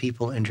one of the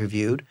people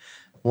interviewed,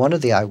 one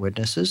of the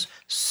eyewitnesses,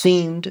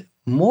 seemed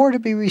more to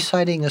be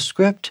reciting a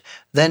script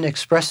than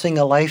expressing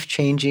a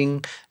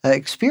life-changing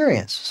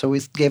experience. So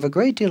we gave a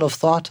great deal of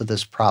thought to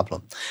this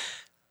problem.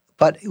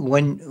 But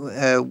when,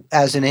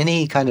 as in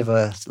any kind of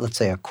let's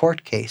say a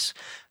court case,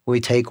 we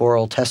take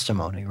oral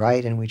testimony,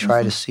 right? And we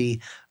try to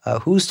see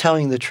who's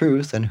telling the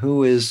truth and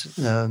who is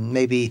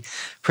maybe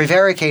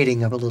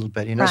prevaricating a little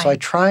bit, Right. So I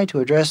try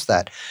to address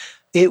that.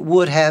 It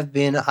would have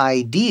been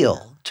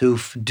ideal to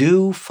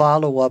do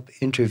follow-up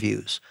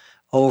interviews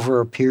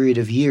over a period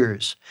of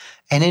years.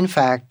 And in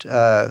fact,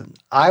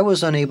 I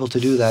was unable to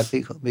do that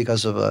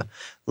because of a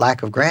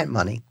lack of grant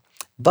money.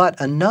 But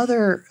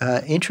another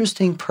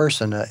interesting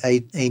person,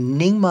 a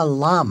Nyingma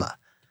Lama,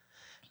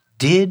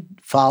 did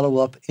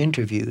follow-up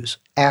interviews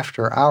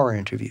after our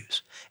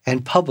interviews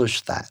and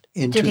published that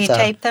in 2000. Did he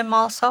tape them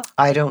also?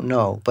 I don't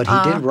know, but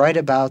he did write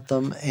about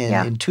them.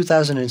 And in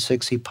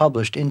 2006, he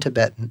published in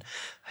Tibetan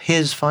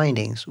his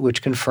findings,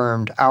 which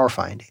confirmed our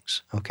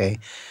findings. Okay,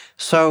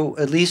 so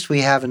at least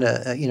we have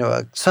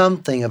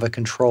something of a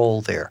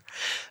control there.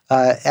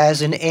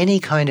 As in any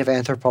kind of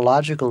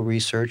anthropological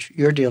research,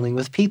 you're dealing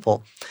with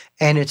people,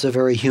 and it's a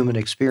very human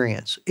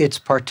experience. It's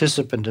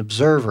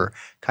participant-observer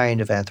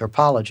kind of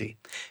anthropology.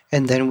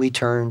 And then we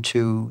turn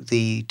to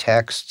the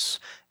texts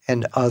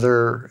and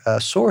other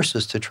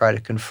sources to try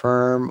to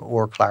confirm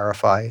or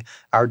clarify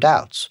our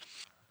doubts.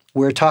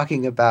 We're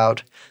talking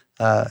about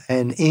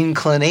an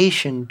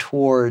inclination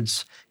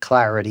towards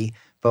clarity,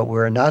 but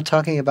we're not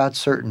talking about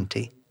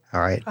certainty. All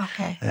right.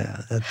 Okay.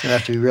 You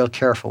have to be real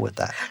careful with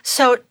that.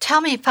 So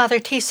tell me, Father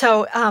T.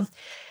 So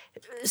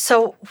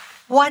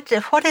what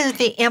are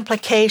the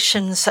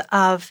implications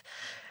of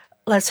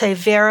let's say,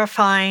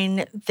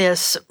 verifying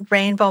this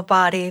rainbow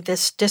body,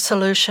 this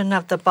dissolution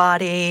of the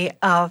body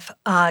of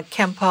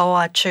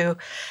Khenpo Achu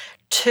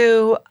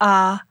to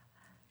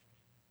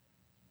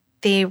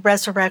the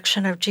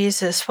resurrection of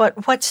Jesus,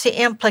 what's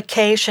the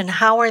implication?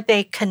 How are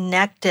they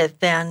connected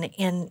then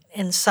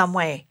in some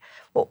way?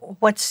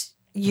 What's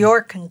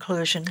your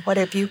conclusion? What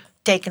have you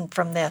taken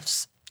from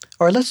this?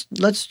 All right,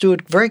 let's do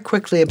it very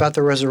quickly about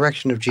the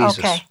resurrection of Jesus.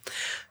 Okay.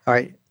 All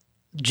right.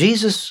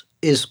 Jesus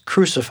is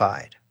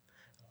crucified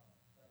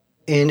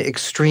in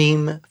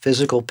extreme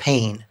physical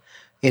pain,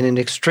 in an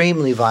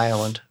extremely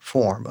violent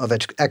form of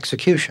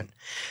execution.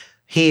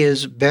 He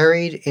is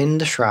buried in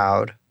the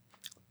shroud,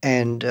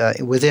 and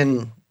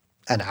within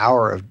an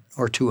hour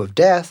or two of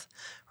death,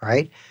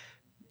 right,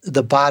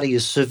 the body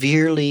is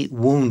severely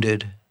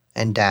wounded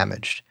and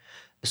damaged.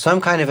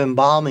 Some kind of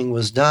embalming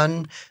was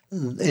done.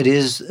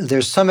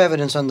 There's some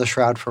evidence on the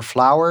shroud for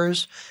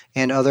flowers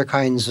and other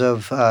kinds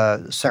of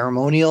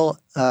ceremonial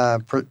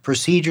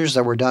procedures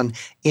that were done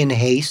in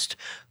haste.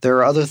 There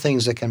are other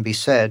things that can be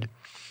said.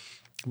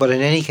 But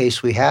in any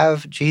case, we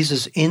have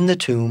Jesus in the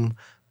tomb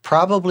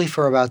probably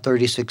for about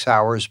 36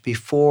 hours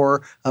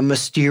before a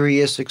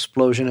mysterious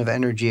explosion of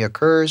energy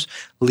occurs,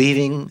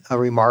 leaving a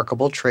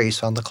remarkable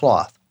trace on the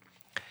cloth.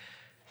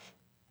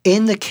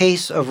 In the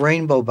case of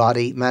rainbow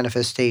body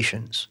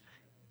manifestations,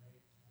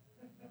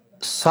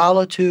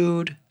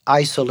 solitude,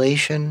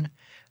 isolation,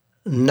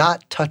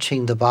 not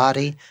touching the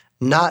body,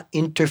 not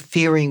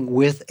interfering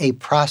with a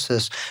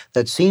process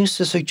that seems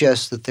to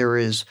suggest that there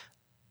is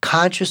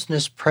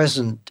consciousness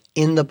present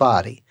in the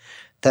body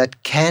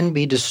that can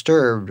be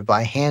disturbed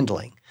by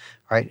handling,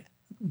 right,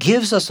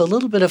 gives us a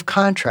little bit of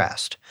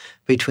contrast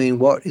between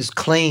what is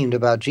claimed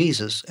about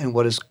Jesus and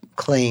what is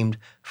claimed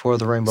for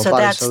the rainbow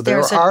body. So there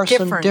are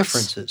some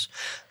differences.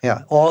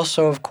 Yeah.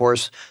 Also, of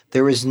course,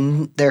 there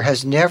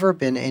has never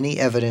been any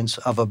evidence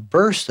of a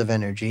burst of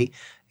energy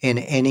in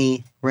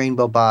any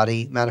rainbow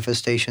body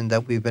manifestation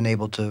that we've been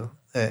able to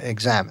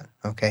examine,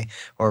 okay,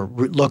 or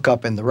look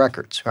up in the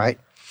records, right?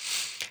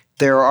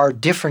 There are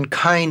different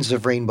kinds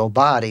of rainbow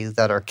body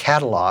that are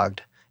cataloged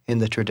in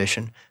the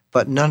tradition,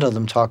 but none of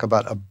them talk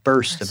about a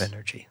burst of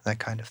energy, that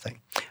kind of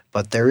thing.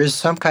 But there is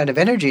some kind of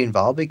energy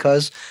involved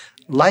because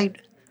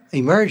light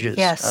emerges.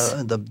 Yes.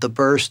 The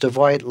burst of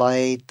white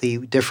light, the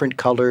different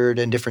colored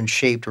and different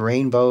shaped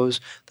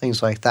rainbows,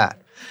 things like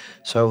that.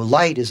 So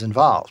light is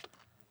involved.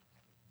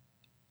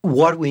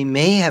 What we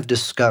may have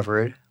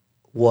discovered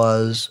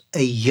was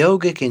a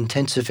yogic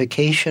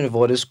intensification of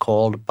what is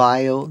called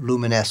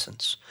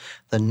bioluminescence,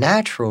 the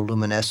natural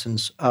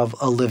luminescence of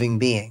a living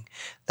being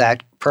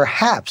that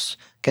perhaps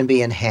can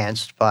be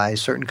enhanced by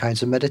certain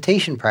kinds of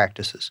meditation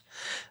practices.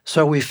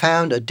 So we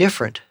found a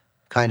different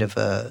kind of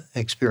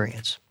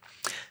experience.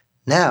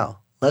 Now,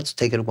 let's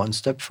take it one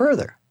step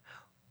further.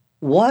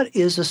 What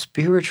is a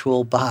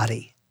spiritual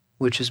body,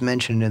 which is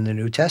mentioned in the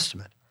New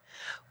Testament?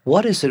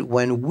 What is it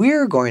when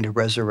we're going to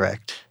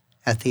resurrect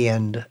at the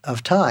end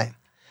of time?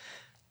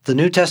 The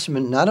New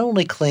Testament not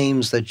only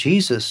claims that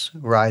Jesus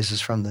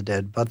rises from the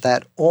dead, but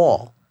that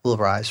all will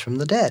rise from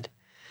the dead.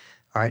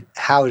 All right,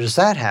 how does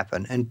that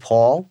happen? And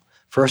Paul,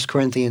 1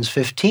 Corinthians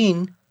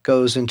 15,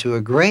 goes into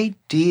a great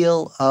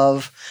deal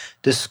of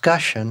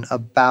discussion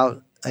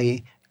about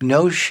a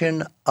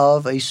notion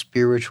of a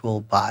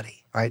spiritual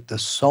body, right? The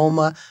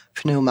soma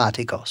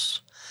pneumatikos.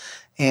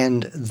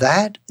 And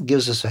that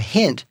gives us a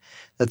hint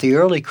that the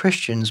early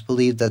Christians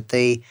believed that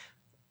they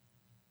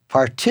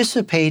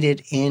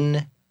participated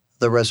in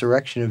the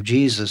resurrection of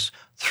Jesus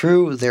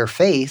through their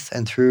faith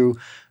and through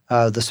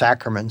the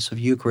sacraments of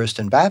Eucharist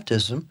and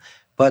baptism,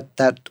 but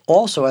that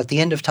also at the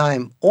end of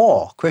time,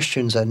 all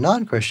Christians and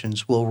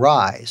non-Christians will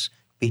rise,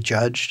 be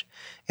judged,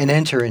 and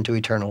enter into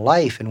eternal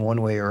life in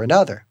one way or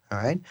another, all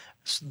right?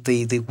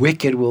 The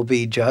wicked will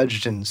be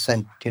judged and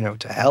sent,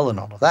 to hell and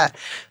all of that.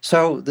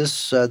 So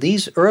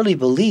these early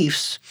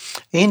beliefs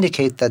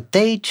indicate that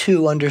they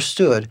too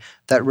understood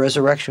that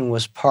resurrection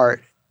was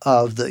part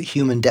of the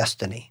human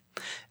destiny.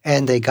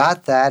 And they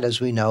got that,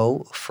 as we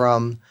know,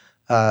 from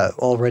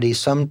already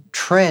some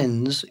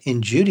trends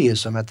in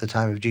Judaism at the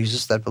time of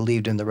Jesus that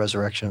believed in the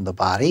resurrection of the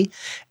body,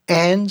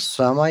 and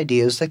some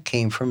ideas that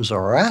came from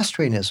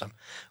Zoroastrianism,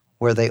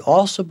 where they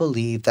also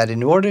believed that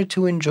in order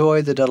to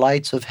enjoy the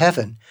delights of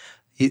heaven,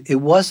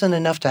 it wasn't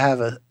enough to have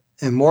an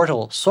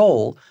immortal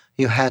soul,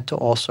 you had to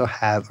also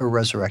have a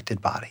resurrected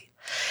body.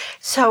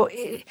 So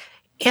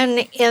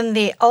in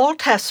the Old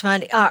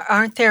Testament,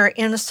 aren't there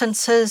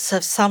instances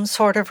of some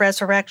sort of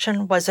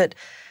resurrection?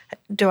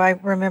 Do I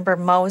remember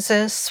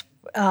Moses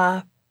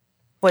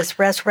was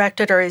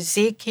resurrected, or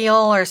Ezekiel,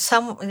 or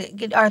some?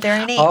 Are there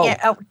any?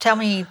 Tell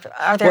me,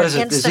 are there? What is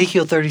it?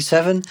 Ezekiel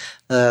 37,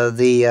 or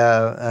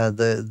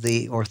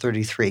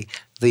 33,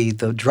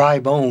 the dry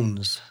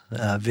bones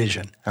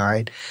vision. All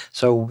right.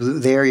 So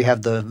there you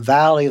have the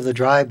valley of the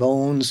dry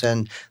bones,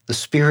 and the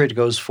Spirit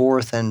goes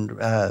forth and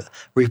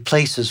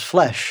replaces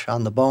flesh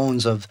on the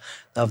bones of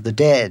the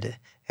dead.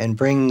 and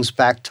brings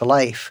back to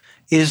life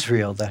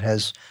Israel that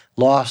has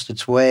lost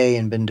its way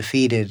and been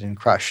defeated and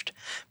crushed.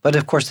 But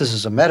of course, this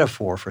is a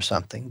metaphor for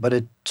something. But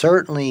it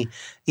certainly,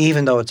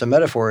 even though it's a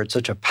metaphor, it's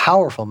such a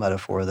powerful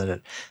metaphor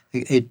that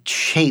it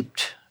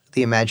shaped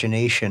the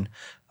imagination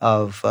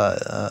of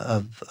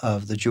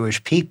the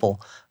Jewish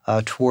people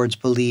towards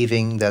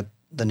believing that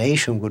the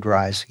nation would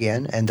rise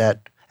again, and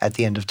that at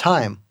the end of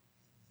time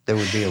there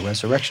would be a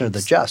resurrection of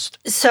the just.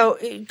 So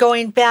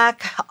going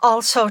back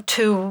also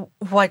to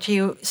what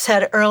you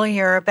said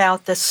earlier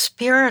about the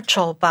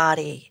spiritual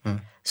body.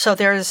 So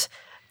there's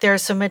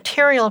a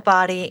material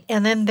body,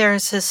 and then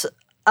there's this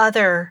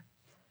other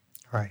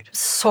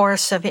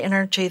source of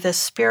energy, the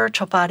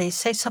spiritual body.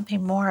 Say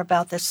something more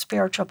about the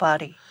spiritual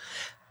body.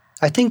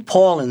 I think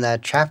Paul in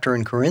that chapter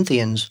in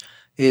Corinthians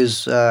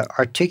is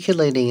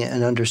articulating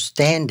an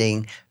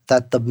understanding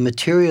that the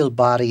material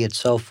body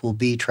itself will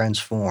be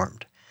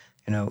transformed,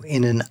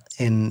 in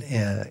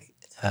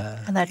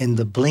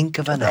the blink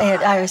of an eye.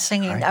 I was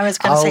singing. Right? I was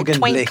going to say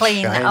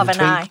twinkling of an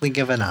eye.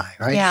 Twinkling of an eye,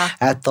 right? Yeah.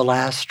 At the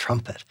last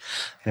trumpet,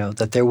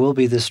 that there will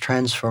be this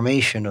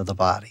transformation of the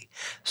body,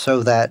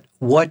 so that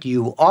what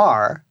you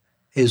are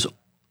is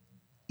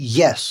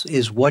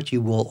what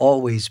you will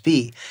always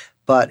be,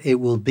 but it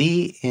will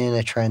be in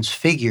a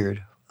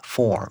transfigured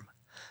form.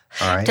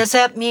 All right? Does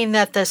that mean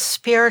that the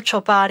spiritual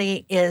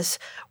body is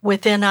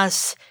within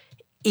us,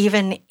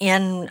 even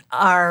in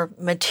our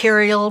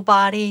material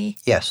body?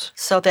 Yes.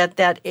 So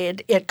that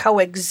it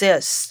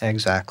coexists.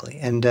 Exactly.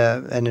 And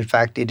in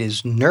fact, it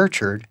is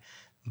nurtured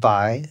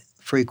by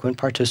frequent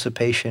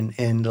participation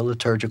in the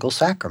liturgical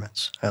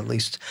sacraments, at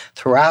least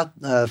throughout,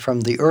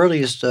 from the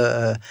earliest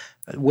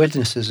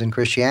witnesses in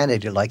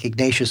Christianity, like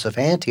Ignatius of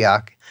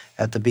Antioch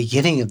at the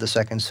beginning of the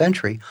 2nd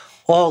century,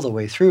 all the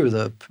way through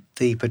the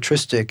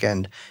patristic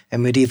and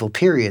medieval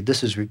period.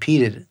 This is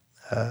repeated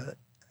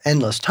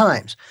endless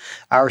times.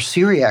 Our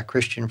Syriac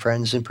Christian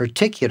friends in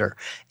particular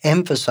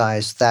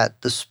emphasize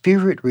that the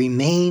Spirit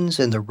remains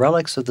in the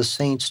relics of the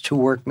saints to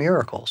work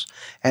miracles.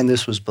 And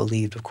this was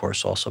believed, of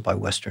course, also by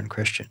Western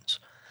Christians.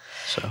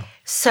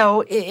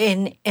 So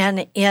we're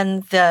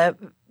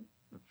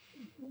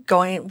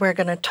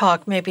going to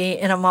talk maybe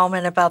in a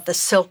moment about the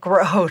Silk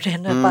Road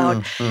and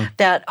about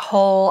that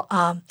whole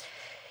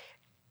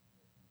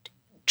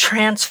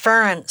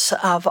transference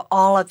of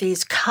all of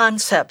these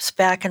concepts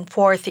back and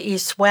forth,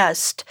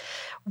 east-west.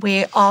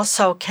 We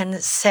also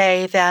can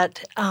say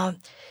that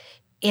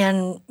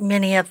in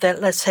many of the,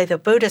 let's say, the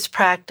Buddhist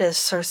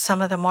practice or some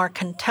of the more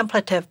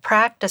contemplative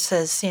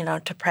practices,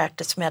 to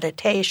practice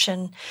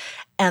meditation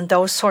and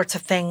those sorts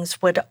of things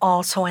would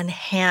also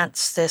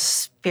enhance this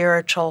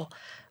spiritual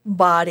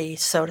body,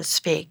 so to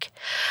speak.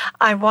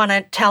 I want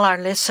to tell our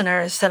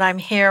listeners that I'm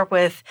here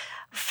with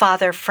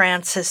Father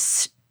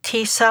Francis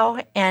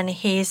Tiso, and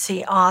he's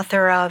the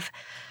author of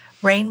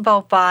Rainbow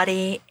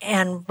Body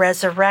and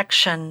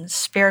Resurrection,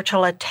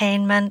 Spiritual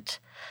Attainment,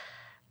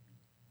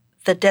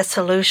 The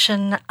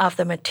Dissolution of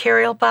the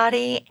Material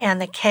Body, and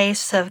the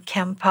Case of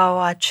Khenpo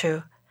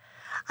Achu.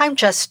 I'm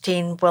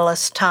Justine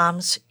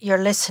Willis-Toms.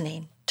 You're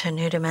listening to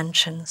New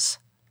Dimensions.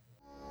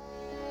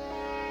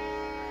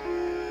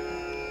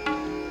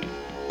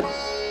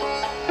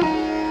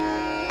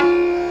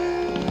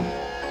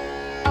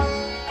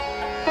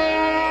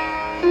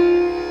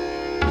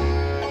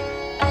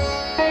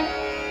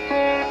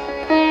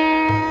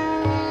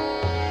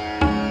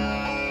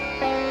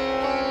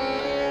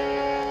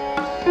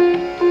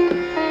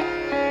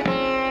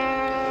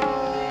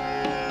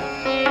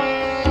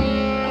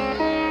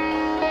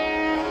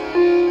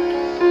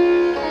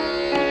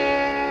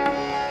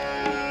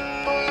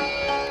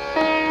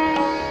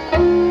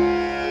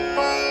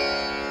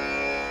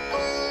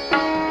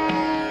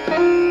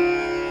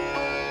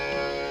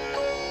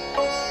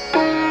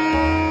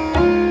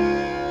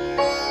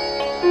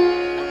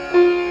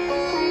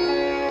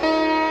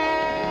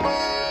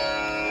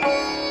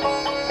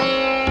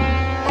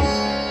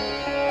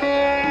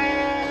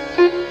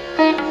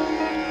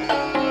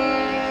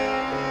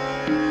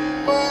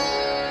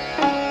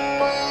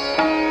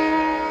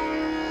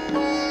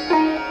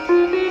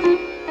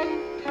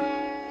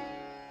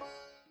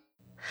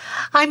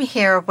 I'm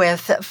here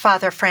with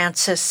Father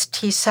Francis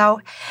Tiso.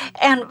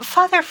 And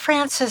Father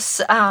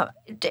Francis,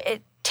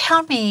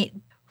 tell me,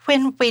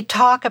 when we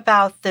talk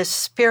about the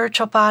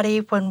spiritual body,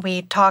 when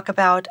we talk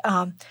about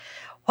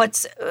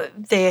what's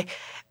the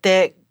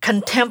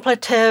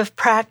contemplative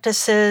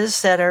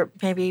practices that are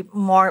maybe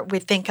more, we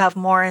think of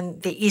more in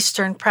the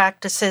Eastern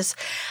practices,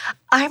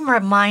 I'm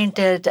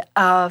reminded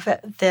of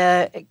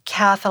the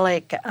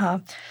Catholic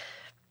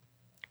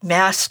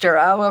master,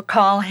 I will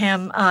call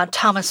him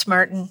Thomas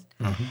Merton.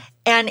 Mm-hmm.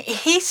 And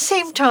he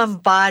seemed to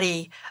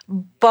embody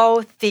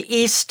both the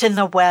East and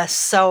the West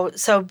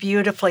so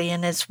beautifully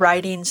in his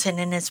writings and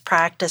in his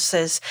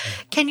practices.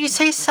 Can you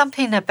say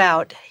something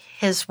about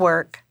his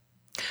work?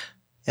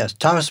 Yes,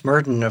 Thomas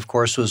Merton, of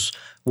course, was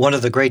one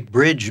of the great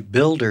bridge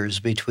builders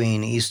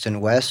between East and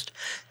West.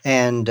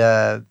 And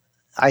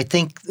I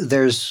think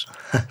there's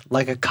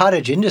like a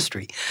cottage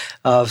industry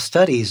of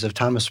studies of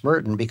Thomas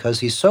Merton because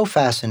he's so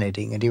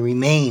fascinating and he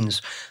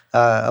remains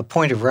a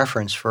point of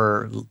reference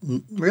for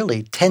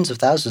really tens of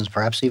thousands,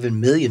 perhaps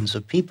even millions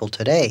of people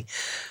today.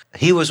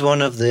 He was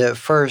one of the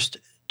first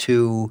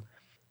to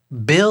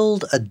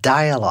build a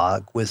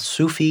dialogue with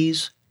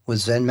Sufis, with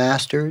Zen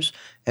masters,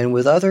 and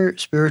with other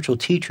spiritual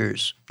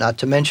teachers, not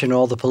to mention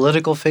all the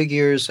political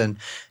figures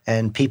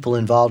and people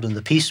involved in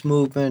the peace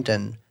movement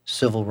and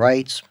civil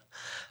rights.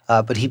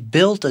 But he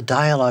built a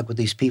dialogue with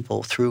these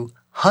people through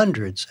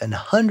hundreds and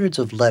hundreds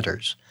of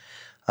letters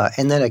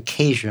and then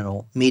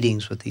occasional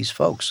meetings with these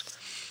folks.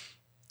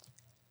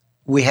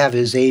 We have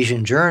his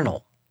Asian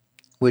Journal,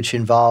 which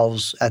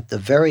involves, at the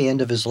very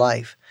end of his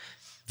life,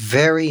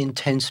 very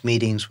intense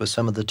meetings with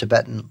some of the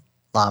Tibetan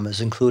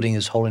lamas, including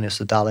His Holiness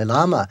the Dalai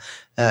Lama,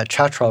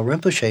 Chatral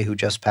Rinpoche, who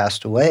just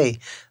passed away,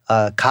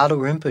 Kalu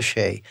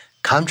Rinpoche,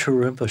 Kamchu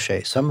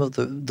Rinpoche, some of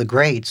the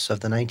greats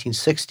of the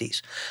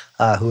 1960s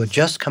who had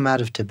just come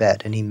out of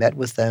Tibet, and he met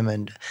with them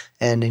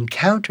and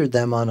encountered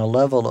them on a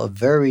level of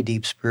very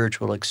deep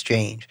spiritual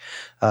exchange.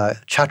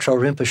 Chatral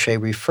Rinpoche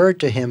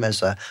referred to him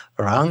as a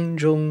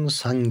Rangjung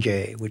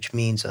Sangye, which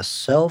means a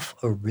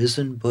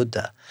self-arisen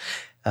Buddha,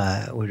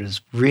 which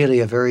is really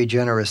a very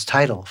generous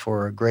title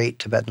for a great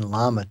Tibetan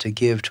Lama to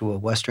give to a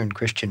Western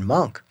Christian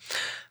monk.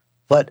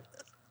 But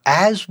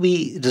as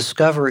we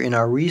discover in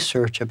our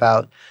research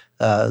about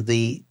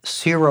the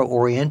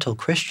Syro-Oriental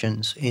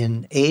Christians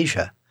in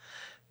Asia,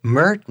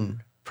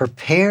 Merton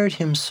prepared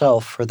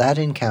himself for that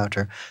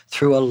encounter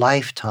through a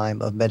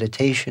lifetime of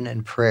meditation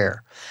and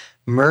prayer.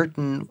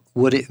 Merton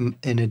would,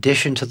 in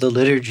addition to the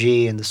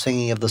liturgy and the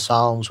singing of the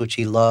Psalms, which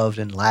he loved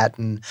in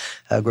Latin,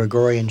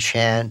 Gregorian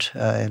chant,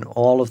 and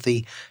all of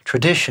the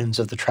traditions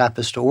of the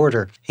Trappist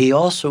order, he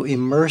also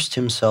immersed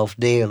himself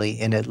daily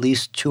in at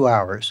least 2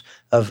 hours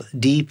of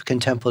deep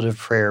contemplative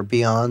prayer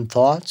beyond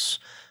thoughts,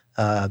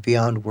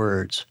 beyond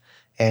words.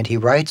 And he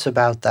writes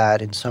about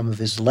that in some of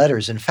his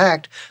letters. In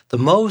fact, the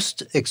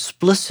most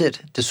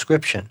explicit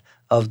description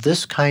of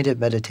this kind of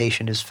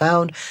meditation is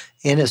found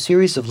in a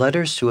series of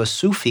letters to a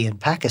Sufi in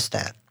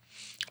Pakistan,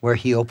 where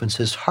he opens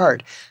his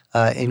heart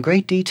in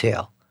great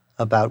detail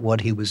about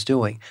what he was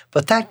doing.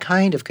 But that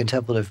kind of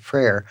contemplative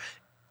prayer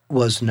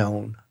was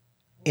known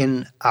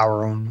in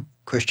our own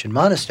Christian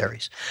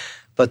monasteries.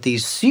 But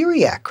these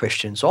Syriac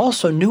Christians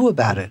also knew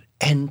about it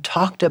and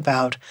talked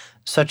about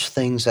such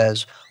things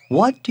as,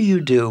 what do you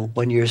do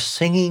when you're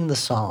singing the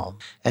psalm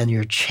and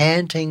you're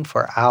chanting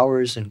for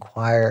hours in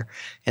choir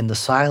in the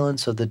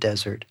silence of the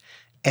desert,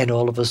 and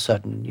all of a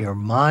sudden your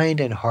mind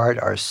and heart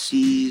are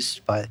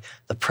seized by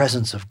the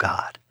presence of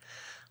God,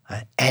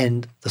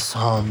 and the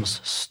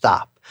psalms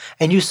stop,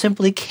 and you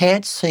simply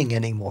can't sing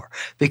anymore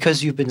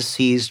because you've been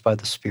seized by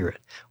the Spirit?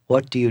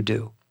 What do you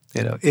do?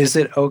 Is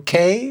it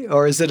okay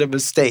or is it a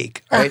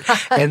mistake, right?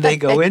 And they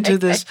go into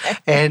this,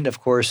 and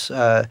of course,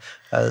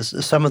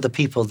 some of the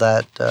people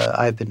that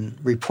I've been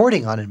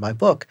reporting on in my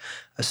book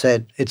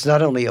said it's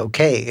not only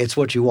okay, it's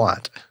what you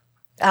want.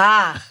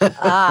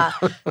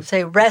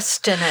 Say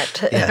rest in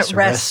it. Yes,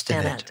 rest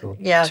in it.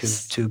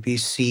 Yes. To be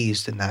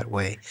seized in that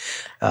way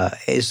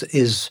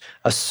is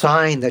a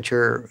sign that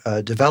you're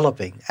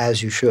developing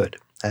as you should.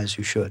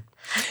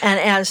 And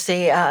as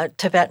the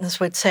Tibetans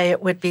would say,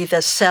 it would be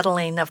the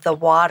settling of the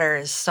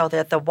waters, so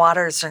that the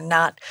waters are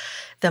not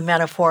the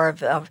metaphor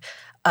of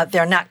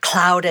they're not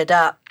clouded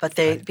up, but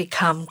they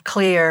become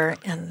clear.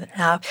 And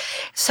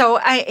so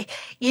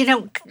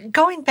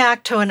going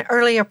back to an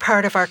earlier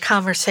part of our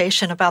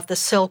conversation about the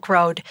Silk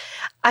Road,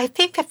 I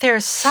think that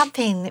there's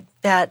something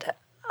that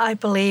I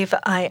believe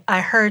I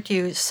heard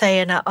you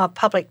say in a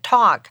public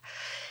talk.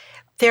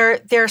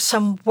 There's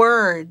some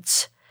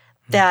words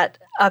that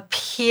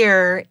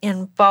appear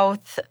in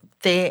both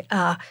in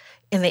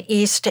the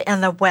East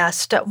and the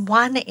West.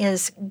 One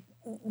is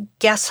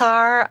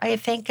Gesar, I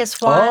think,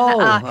 is one.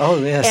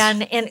 Yes.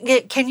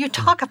 And can you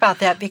talk about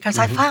that? Because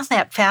I found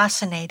that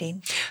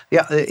fascinating.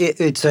 Yeah,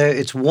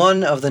 it's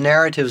one of the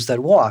narratives that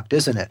walked,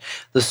 isn't it?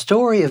 The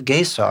story of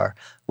Gesar,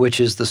 which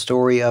is the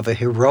story of a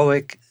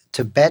heroic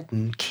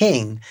Tibetan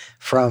king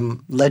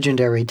from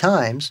legendary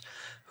times,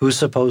 who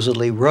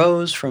supposedly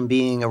rose from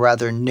being a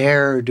rather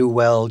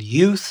ne'er-do-well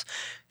youth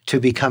to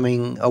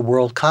becoming a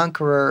world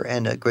conqueror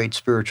and a great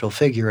spiritual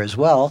figure as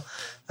well.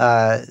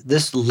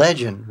 This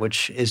legend,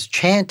 which is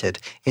chanted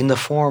in the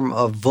form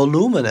of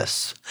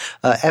voluminous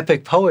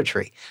epic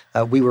poetry.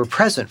 We were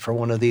present for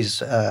one of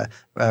these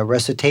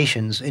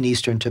recitations in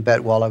eastern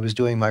Tibet while I was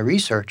doing my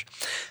research.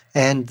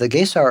 And the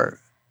Gesar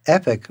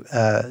epic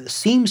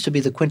seems to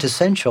be the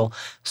quintessential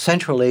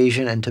Central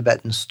Asian and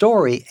Tibetan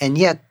story, and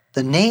yet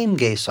the name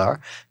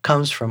Gesar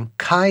comes from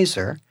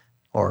Kaiser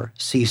or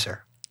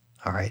Caesar.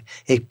 All right,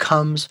 it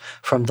comes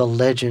from the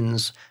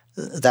legends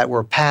that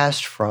were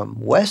passed from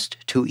west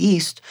to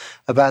east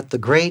about the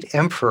great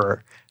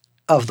emperor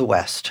of the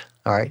West.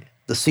 All right,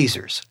 the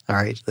Caesars. All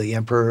right, the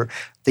emperor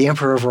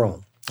of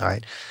Rome. all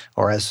right?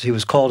 Or as he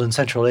was called in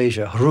Central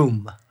Asia,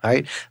 Rum,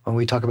 right? When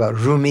we talk about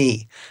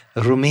Rumi,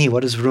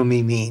 what does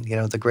Rumi mean?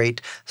 The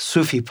great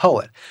Sufi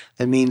poet.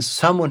 It means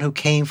someone who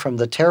came from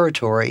the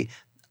territory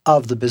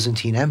of the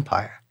Byzantine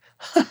Empire.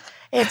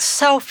 It's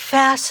so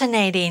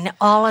fascinating,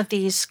 all of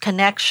these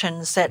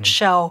connections that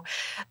show.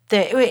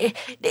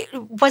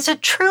 Was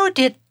it true?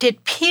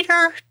 Did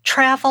Peter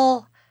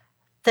travel,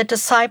 the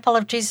disciple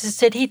of Jesus,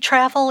 did he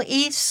travel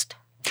east?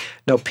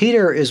 No,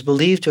 Peter is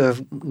believed to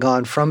have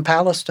gone from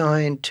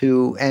Palestine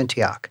to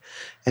Antioch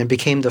and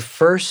became the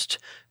first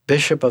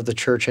bishop of the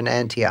church in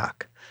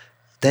Antioch.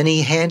 Then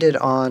he handed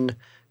on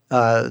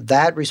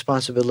that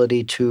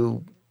responsibility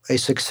to a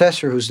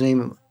successor whose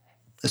name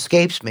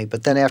escapes me,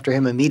 but then after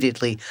him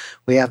immediately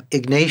we have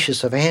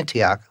Ignatius of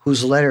Antioch,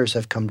 whose letters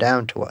have come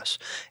down to us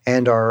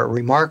and are a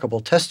remarkable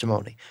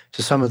testimony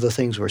to some of the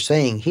things we're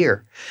saying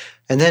here.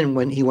 And then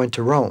when he went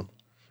to Rome,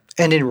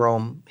 and in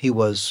Rome he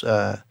was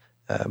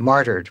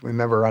martyred.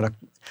 Remember,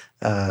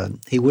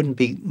 he wouldn't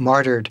be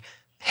martyred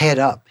head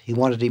up. He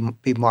wanted to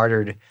be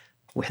martyred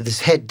with his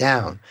head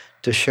down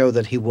to show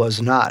that he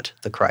was not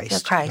the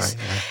Christ. The Christ.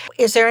 Right.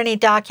 Is there any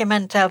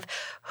document of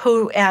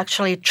who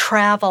actually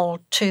traveled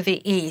to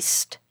the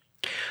east?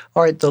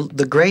 All right,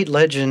 the great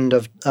legend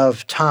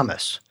of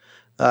Thomas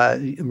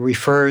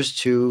refers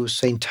to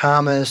St.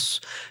 Thomas,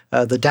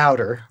 the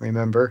doubter,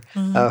 remember,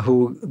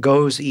 who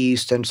goes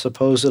east and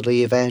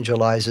supposedly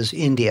evangelizes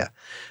India.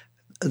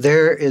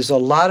 There is a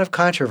lot of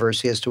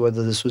controversy as to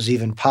whether this was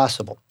even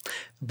possible,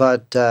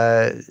 but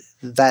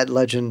that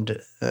legend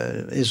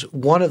is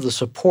one of the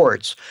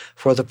supports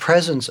for the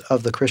presence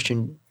of the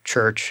Christian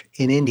church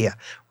in India.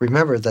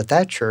 Remember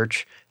that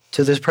church,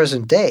 to this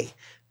present day,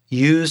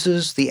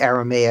 uses the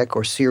Aramaic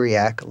or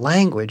Syriac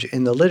language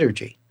in the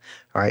liturgy,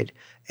 right?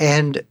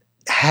 And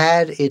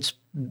had its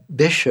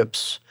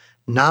bishops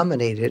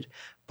nominated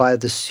by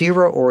the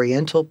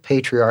Syro-Oriental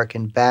Patriarch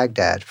in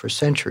Baghdad for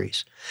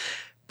centuries.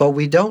 But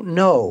we don't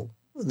know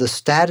the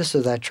status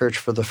of that church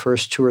for the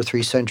first 2 or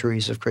 3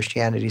 centuries of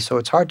Christianity, so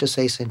it's hard to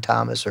say St.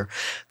 Thomas. Or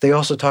they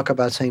also talk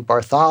about St.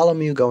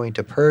 Bartholomew going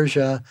to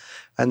Persia,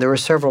 and there are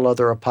several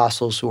other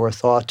apostles who are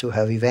thought to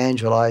have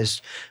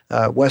evangelized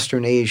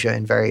Western Asia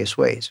in various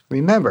ways.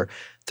 Remember,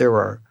 there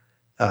are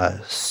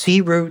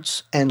sea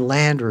routes and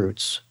land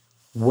routes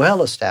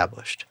well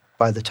established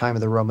by the time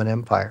of the Roman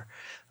Empire.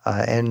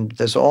 And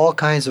there's all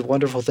kinds of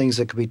wonderful things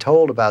that could be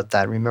told about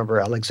that. Remember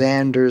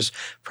Alexander's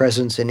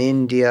presence in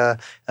India,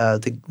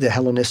 the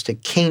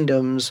Hellenistic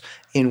kingdoms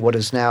in what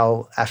is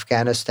now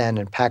Afghanistan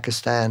and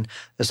Pakistan.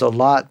 There's a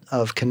lot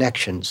of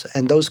connections.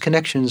 And those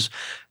connections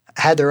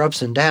had their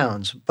ups and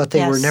downs, but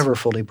they were never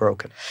fully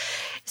broken.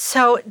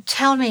 So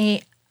tell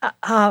me,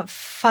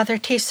 Father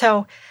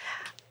Tiso,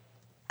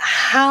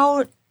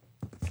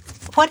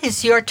 what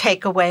is your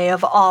takeaway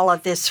of all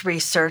of this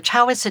research?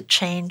 How has it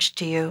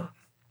changed you?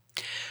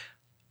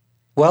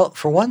 Well,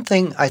 for one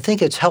thing, I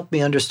think it's helped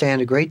me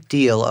understand a great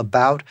deal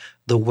about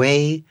the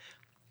way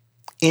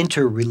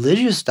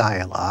interreligious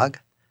dialogue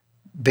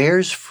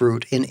bears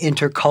fruit in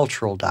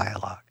intercultural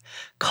dialogue.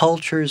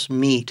 Cultures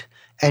meet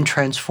and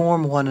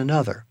transform one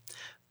another.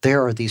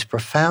 There are these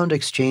profound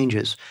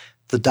exchanges,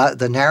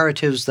 the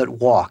narratives that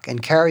walk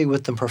and carry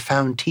with them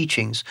profound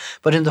teachings,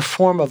 but in the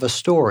form of a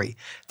story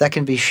that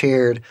can be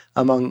shared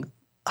among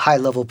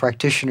high-level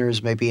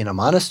practitioners, maybe in a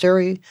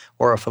monastery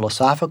or a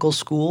philosophical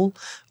school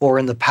or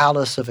in the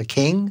palace of a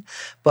king.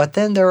 But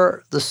then there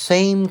are the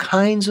same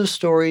kinds of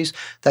stories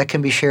that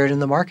can be shared in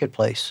the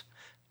marketplace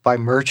by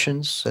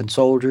merchants and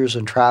soldiers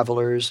and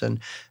travelers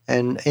and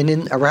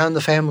around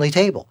the family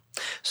table.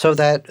 So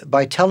that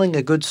by telling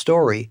a good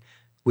story,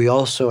 we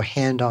also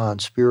hand on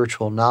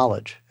spiritual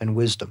knowledge and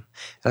wisdom.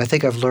 And I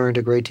think I've learned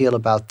a great deal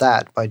about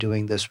that by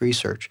doing this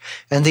research.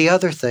 And the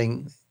other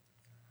thing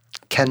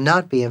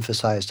cannot be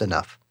emphasized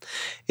enough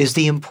is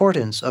the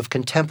importance of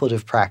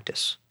contemplative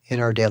practice in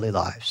our daily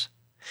lives.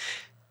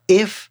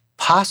 If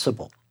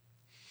possible,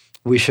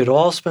 we should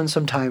all spend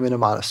some time in a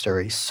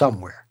monastery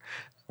somewhere,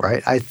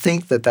 right? I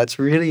think that that's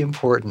really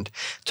important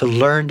to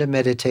learn to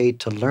meditate,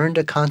 to learn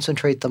to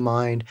concentrate the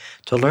mind,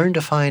 to learn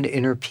to find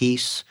inner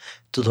peace,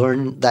 to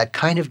learn that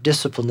kind of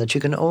discipline that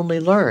you can only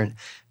learn,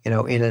 in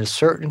a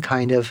certain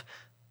kind of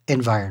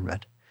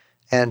environment.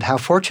 And how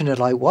fortunate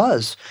I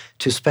was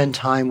to spend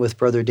time with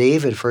Brother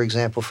David, for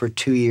example, for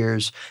 2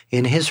 years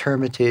in his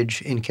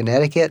hermitage in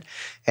Connecticut,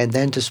 and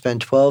then to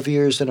spend 12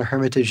 years in a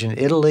hermitage in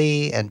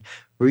Italy and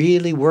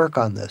really work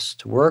on this,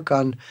 to work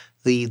on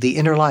the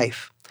inner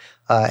life,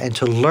 and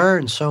to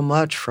learn so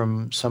much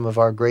from some of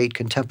our great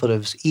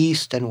contemplatives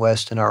east and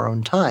west in our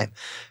own time.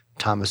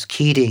 Thomas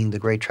Keating, the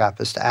great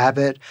Trappist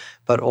abbot,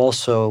 but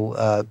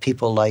also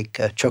people like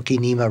Chokyi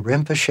Nyima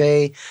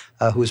Rinpoche,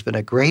 who's been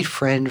a great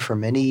friend for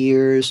many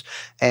years,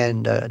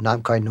 and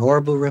Namkhai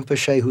Norbu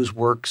Rinpoche, whose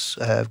works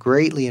have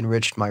greatly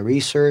enriched my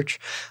research,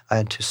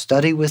 and to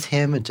study with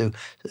him and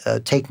to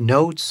take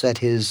notes at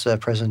his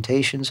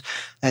presentations,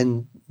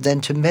 and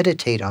then to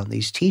meditate on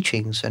these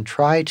teachings and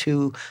try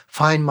to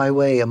find my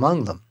way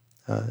among them.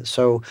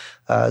 So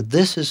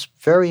this is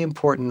very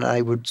important.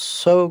 I would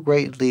so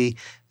greatly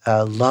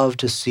love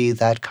to see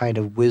that kind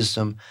of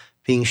wisdom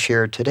being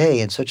shared today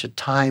in such a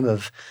time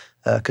of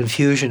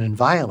confusion and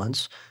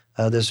violence.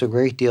 There's a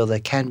great deal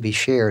that can be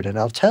shared. And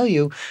I'll tell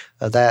you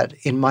that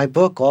in my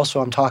book also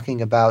I'm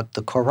talking about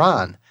the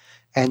Quran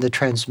and the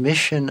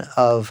transmission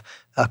of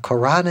a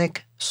Quranic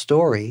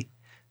story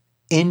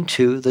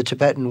into the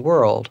Tibetan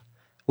world,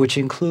 which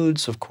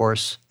includes, of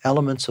course,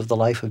 elements of the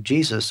life of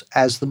Jesus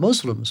as the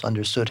Muslims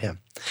understood him.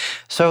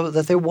 So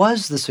that there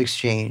was this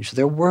exchange,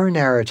 there were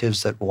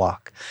narratives that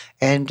walk,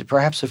 and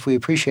perhaps if we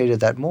appreciated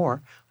that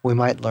more, we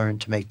might learn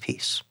to make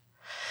peace.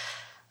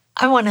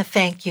 I want to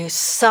thank you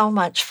so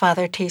much,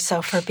 Father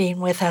Tiso, for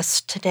being with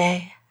us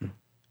today.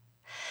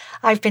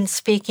 I've been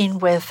speaking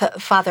with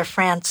Father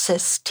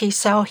Francis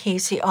Tiso.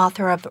 He's the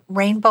author of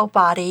Rainbow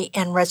Body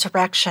and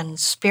Resurrection,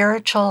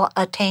 Spiritual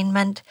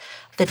Attainment,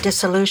 the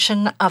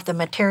Dissolution of the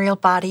Material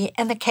Body,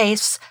 and the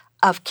Case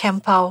of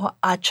Khenpo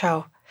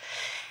Acho.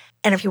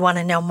 And if you want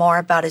to know more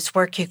about his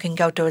work, you can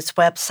go to his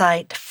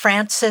website,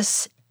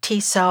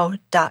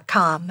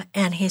 francistiso.com,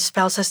 and he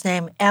spells his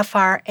name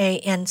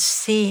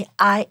Francis,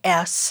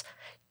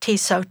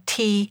 Tiso,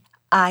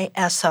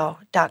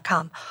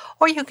 Tiso.com.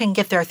 Or you can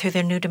get there through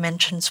the New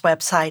Dimensions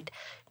website,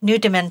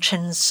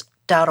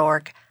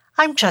 newdimensions.org.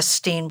 I'm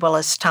Justine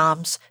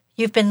Willis-Toms.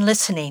 You've been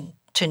listening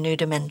to New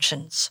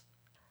Dimensions.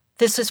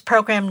 This is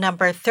program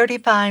number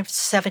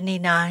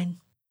 3579.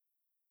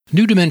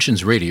 New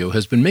Dimensions Radio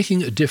has been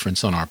making a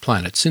difference on our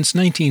planet since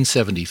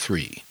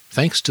 1973,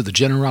 thanks to the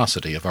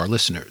generosity of our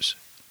listeners.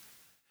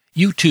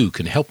 You too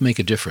can help make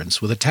a difference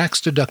with a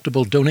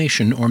tax-deductible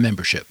donation or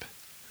membership.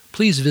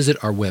 Please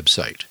visit our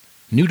website,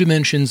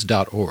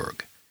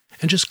 newdimensions.org,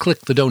 and just click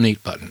the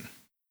Donate button.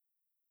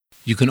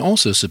 You can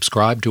also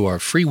subscribe to our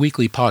free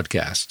weekly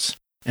podcasts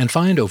and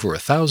find over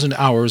 1,000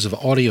 hours of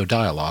audio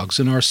dialogues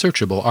in our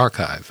searchable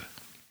archive.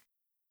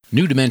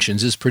 New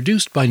Dimensions is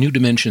produced by New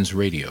Dimensions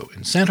Radio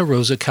in Santa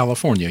Rosa,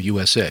 California,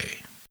 USA.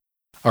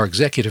 Our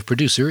executive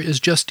producer is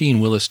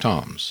Justine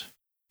Willis-Toms.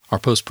 Our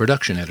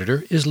post-production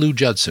editor is Lou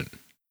Judson.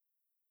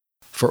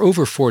 For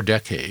over 4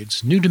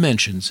 decades, New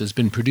Dimensions has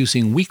been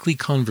producing weekly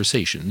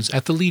conversations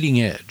at the leading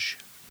edge.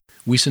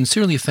 We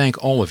sincerely thank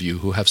all of you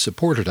who have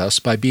supported us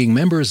by being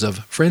members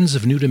of Friends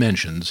of New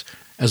Dimensions,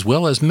 as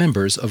well as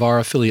members of our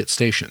affiliate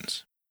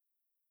stations.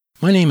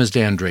 My name is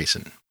Dan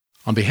Drayson.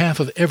 On behalf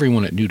of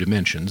everyone at New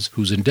Dimensions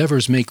whose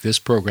endeavors make this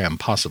program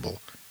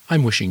possible,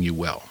 I'm wishing you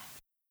well.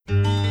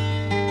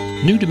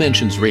 New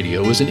Dimensions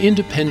Radio is an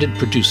independent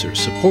producer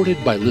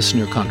supported by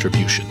listener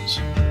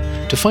contributions.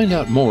 To find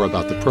out more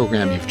about the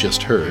program you've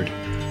just heard,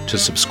 to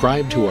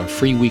subscribe to our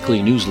free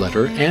weekly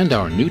newsletter and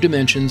our New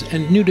Dimensions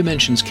and New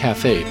Dimensions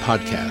Cafe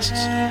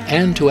podcasts,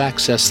 and to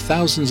access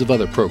thousands of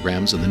other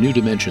programs in the New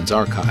Dimensions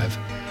archive,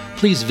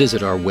 please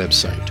visit our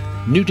website,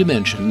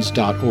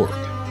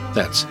 newdimensions.org.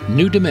 That's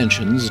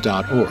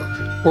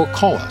newdimensions.org. Or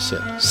call us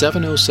at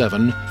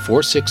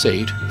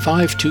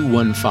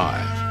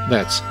 707-468-5215.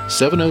 That's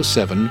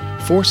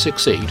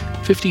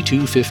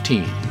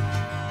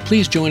 707-468-5215.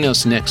 Please join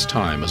us next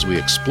time as we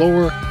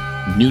explore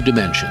New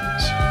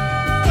Dimensions.